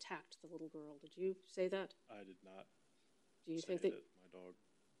dog attacked the little girl. Did you say that? I did not. Do you say think that my dog,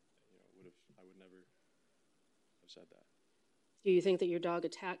 you know, I would never have said that. Do you think that your dog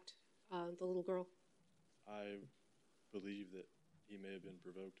attacked the little girl? I believe that he may have been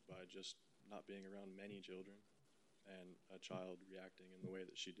provoked by just not being around many children and a child reacting in the way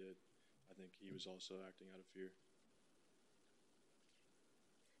that she did. I think he was also acting out of fear.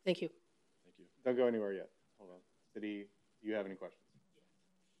 Thank you. Thank you. Don't go anywhere yet. Hold on. City, do you have any questions?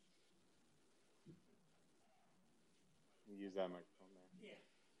 Use that microphone there. Yeah.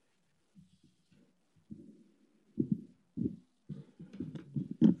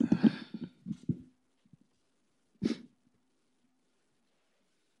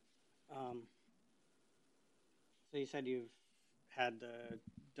 So you said you've had the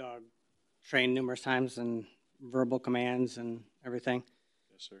dog trained numerous times and verbal commands and everything.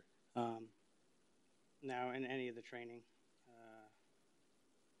 Yes, sir. Now, in any of the training,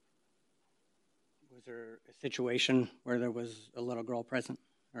 was there a situation where there was a little girl present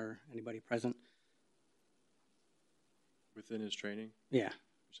or anybody present? Within his training? Yeah.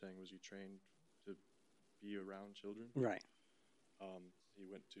 You're saying, was he trained to be around children? Right. He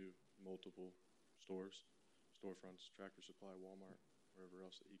went to multiple storefronts, Tractor Supply, Walmart, wherever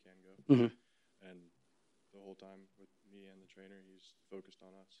else that he can go. Mm-hmm. And the whole time with me and the trainer, he's focused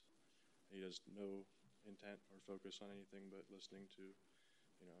on us. He has no intent or focus on anything but listening to,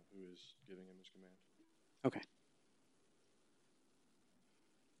 you know, who is giving him his command. Okay.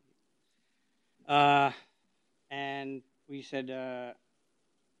 And we said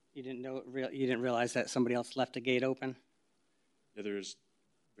you didn't realize that somebody else left the gate open. Yeah, there's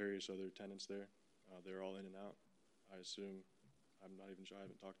various other tenants there. They're all in and out. I assume, I'm not even sure, I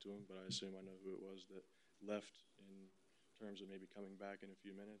haven't talked to them, but I assume I know who it was that left in terms of maybe coming back in a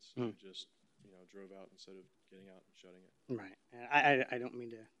few minutes. And just, you know, drove out instead of getting out and shutting it. Right. And I don't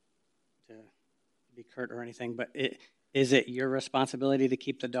mean to be curt or anything, but is it your responsibility to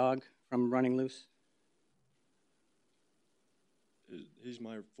keep the dog from running loose? He's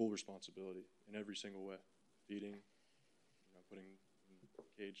my full responsibility in every single way. Feeding, you know, putting in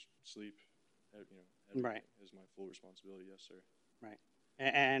cage, sleep, you know, everything right. is my full responsibility. Yes, sir. Right.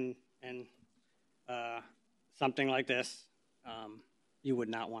 And something like this, you would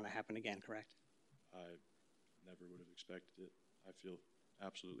not want to happen again, correct? I never would have expected it. I feel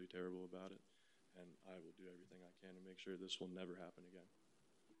absolutely terrible about it, and I will do everything I can to make sure this will never happen again.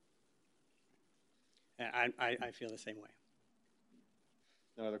 And I feel the same way.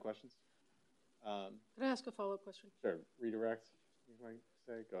 No other questions? Can I ask a follow-up question? Sure. Redirect, you might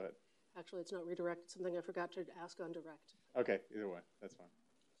say? Go ahead. Actually, it's not redirect. It's something I forgot to ask on direct. Okay, either way. That's fine.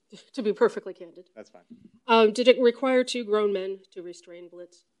 To be perfectly candid. That's fine. Did it require 2 grown men to restrain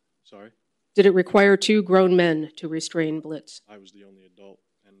Blitz? Sorry? Did it require 2 grown men to restrain Blitz? I was the only adult,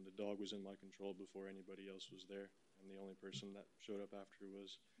 and the dog was in my control before anybody else was there, and the only person that showed up after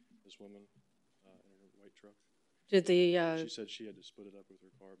was this woman in her white truck. Did the... She said she had to split it up with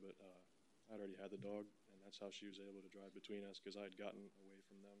her car, but I'd already had the dog, and that's how she was able to drive between us, because I had gotten away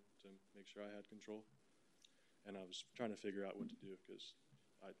from them to make sure I had control. And I was trying to figure out what to do, because,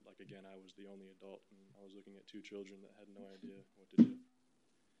 I was the only adult, and I was looking at 2 children that had no idea what to do.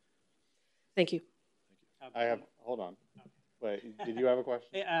 Thank you. Thank you. I have, hold on. Wait, did you have a question?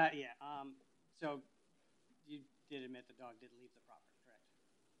 Yeah. So you did admit the dog did leave the property, correct?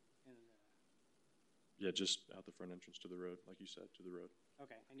 Yeah, just out the front entrance to the road, like you said, to the road.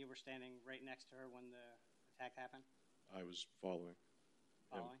 Okay, and you were standing right next to her when the attack happened? I was following.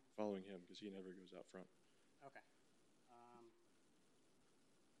 Following? Following him, because he never goes out front. Okay.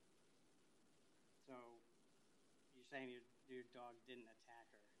 So you're saying your dog didn't attack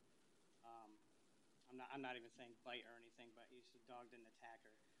her. I'm not even saying bite or anything, but you said dog didn't attack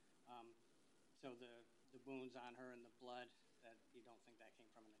her. So the wounds on her and the blood, that you don't think that came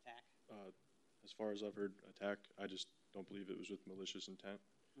from an attack? As far as I've heard, attack, I just don't believe it was with malicious intent.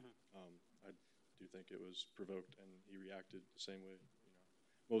 I do think it was provoked, and he reacted the same way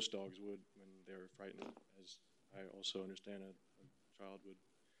most dogs would when they were frightened, as I also understand a child would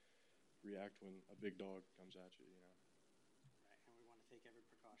react when a big dog comes at you, Right, and we want to take every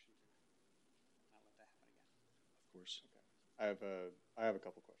precaution to not let that happen again. Of course. Okay. I have a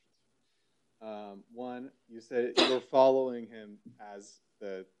couple questions. One, you said you were following him as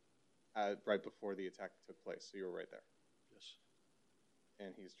right before the attack took place, so you were right there. Yes.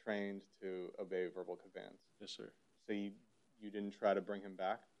 And he's trained to obey verbal commands. Yes, sir. So you didn't try to bring him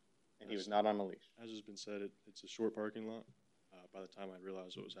back, and he was Yes. not on a leash. As has been said, it's a short parking lot. By the time I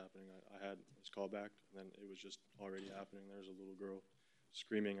realized what was happening, I had his call back, and then it was just already happening. There was a little girl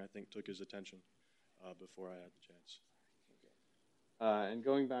screaming, I think took his attention before I had the chance. Okay. And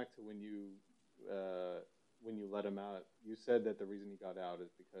going back to when you let him out, you said that the reason he got out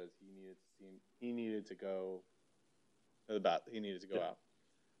is because he needed to go Yep.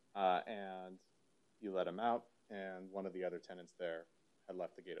 out, and you let him out, and one of the other tenants there had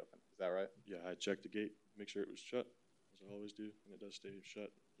left the gate open. Is that right? Yeah, I checked the gate, make sure it was shut, as I always do, and it does stay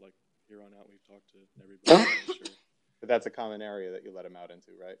shut. Like here on out, we've talked to everybody. Sure. But that's a common area that you let him out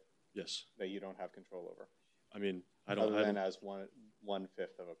into, right? Yes. That you don't have control over. I mean, I don't. Other than as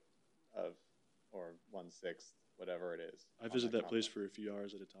 1/5 of or 1/6, whatever it is. I visit that place for a few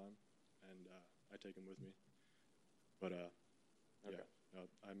hours at a time, and I take him with me. But Okay. yeah, no,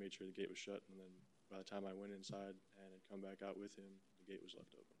 I made sure the gate was shut, and then by the time I went inside and had come back out with him, the gate was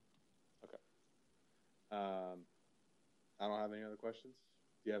left open. Okay. I don't have any other questions.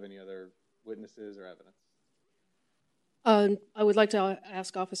 Do you have any other witnesses or evidence? I would like to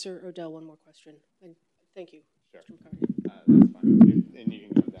ask Officer Odell one more question. And thank you, Sure. Mr. McCarty. That's fine. And you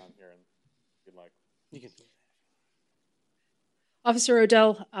can come down here and if you'd like. You can. Officer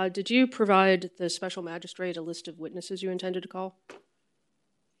Odell, did you provide the special magistrate a list of witnesses you intended to call?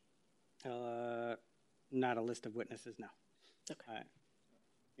 Not a list of witnesses, no. Okay.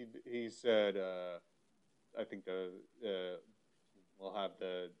 He said, I think we'll have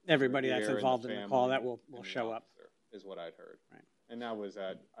everybody that's revere and involved in the call that will and the show up. officer, is what I'd heard. Right. And that was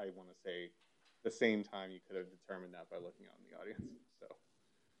at, I want to say, the same time you could have determined that by looking out in the audience. So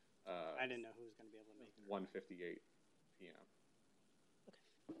I didn't know who was going to be able to make it. 1:58 p.m.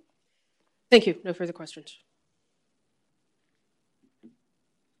 Thank you. No further questions.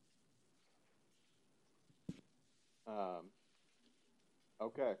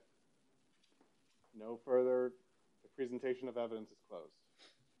 Okay. No further. The presentation of evidence is closed.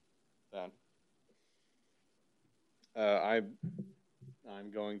 Then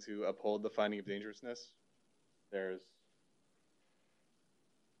I'm going to uphold the finding of dangerousness. There's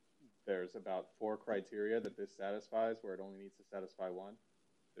about 4 criteria that this satisfies, where it only needs to satisfy 1.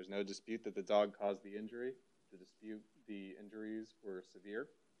 There's no dispute that the dog caused the injury. The injuries were severe.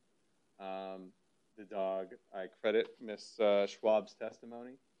 The dog, I credit Ms. Schwab's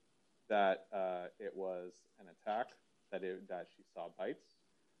testimony that it was an attack, that she saw bites.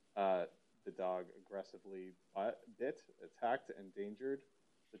 The dog aggressively bit, attacked, and endangered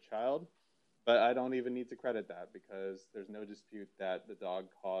the child. But I don't even need to credit that because there's no dispute that the dog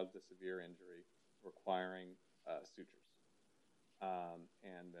caused a severe injury requiring sutures.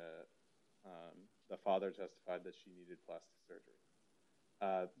 And the father testified that she needed plastic surgery.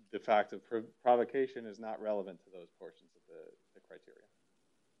 The fact of provocation is not relevant to those portions of the criteria.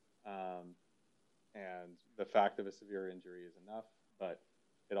 And the fact of a severe injury is enough, but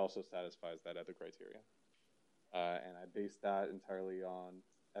it also satisfies that other criteria. And I based that entirely on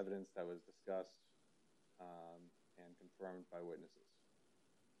evidence that was discussed and confirmed by witnesses.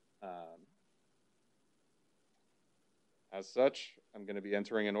 As such, I'm going to be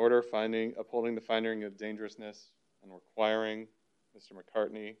entering an order upholding the finding of dangerousness and requiring Mr.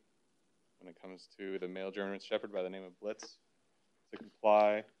 McCartney, when it comes to the male German Shepherd by the name of Blitz,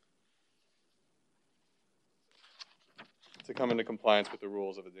 to come into compliance with the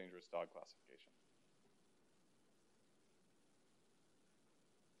rules of the dangerous dog classification.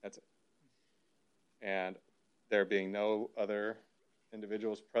 That's it. And there being no other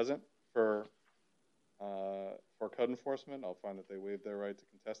individuals present for code enforcement, I'll find that they waive their right to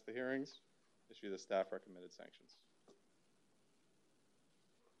contest the hearings, issue the staff recommended sanctions.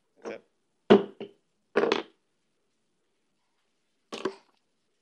 That's it.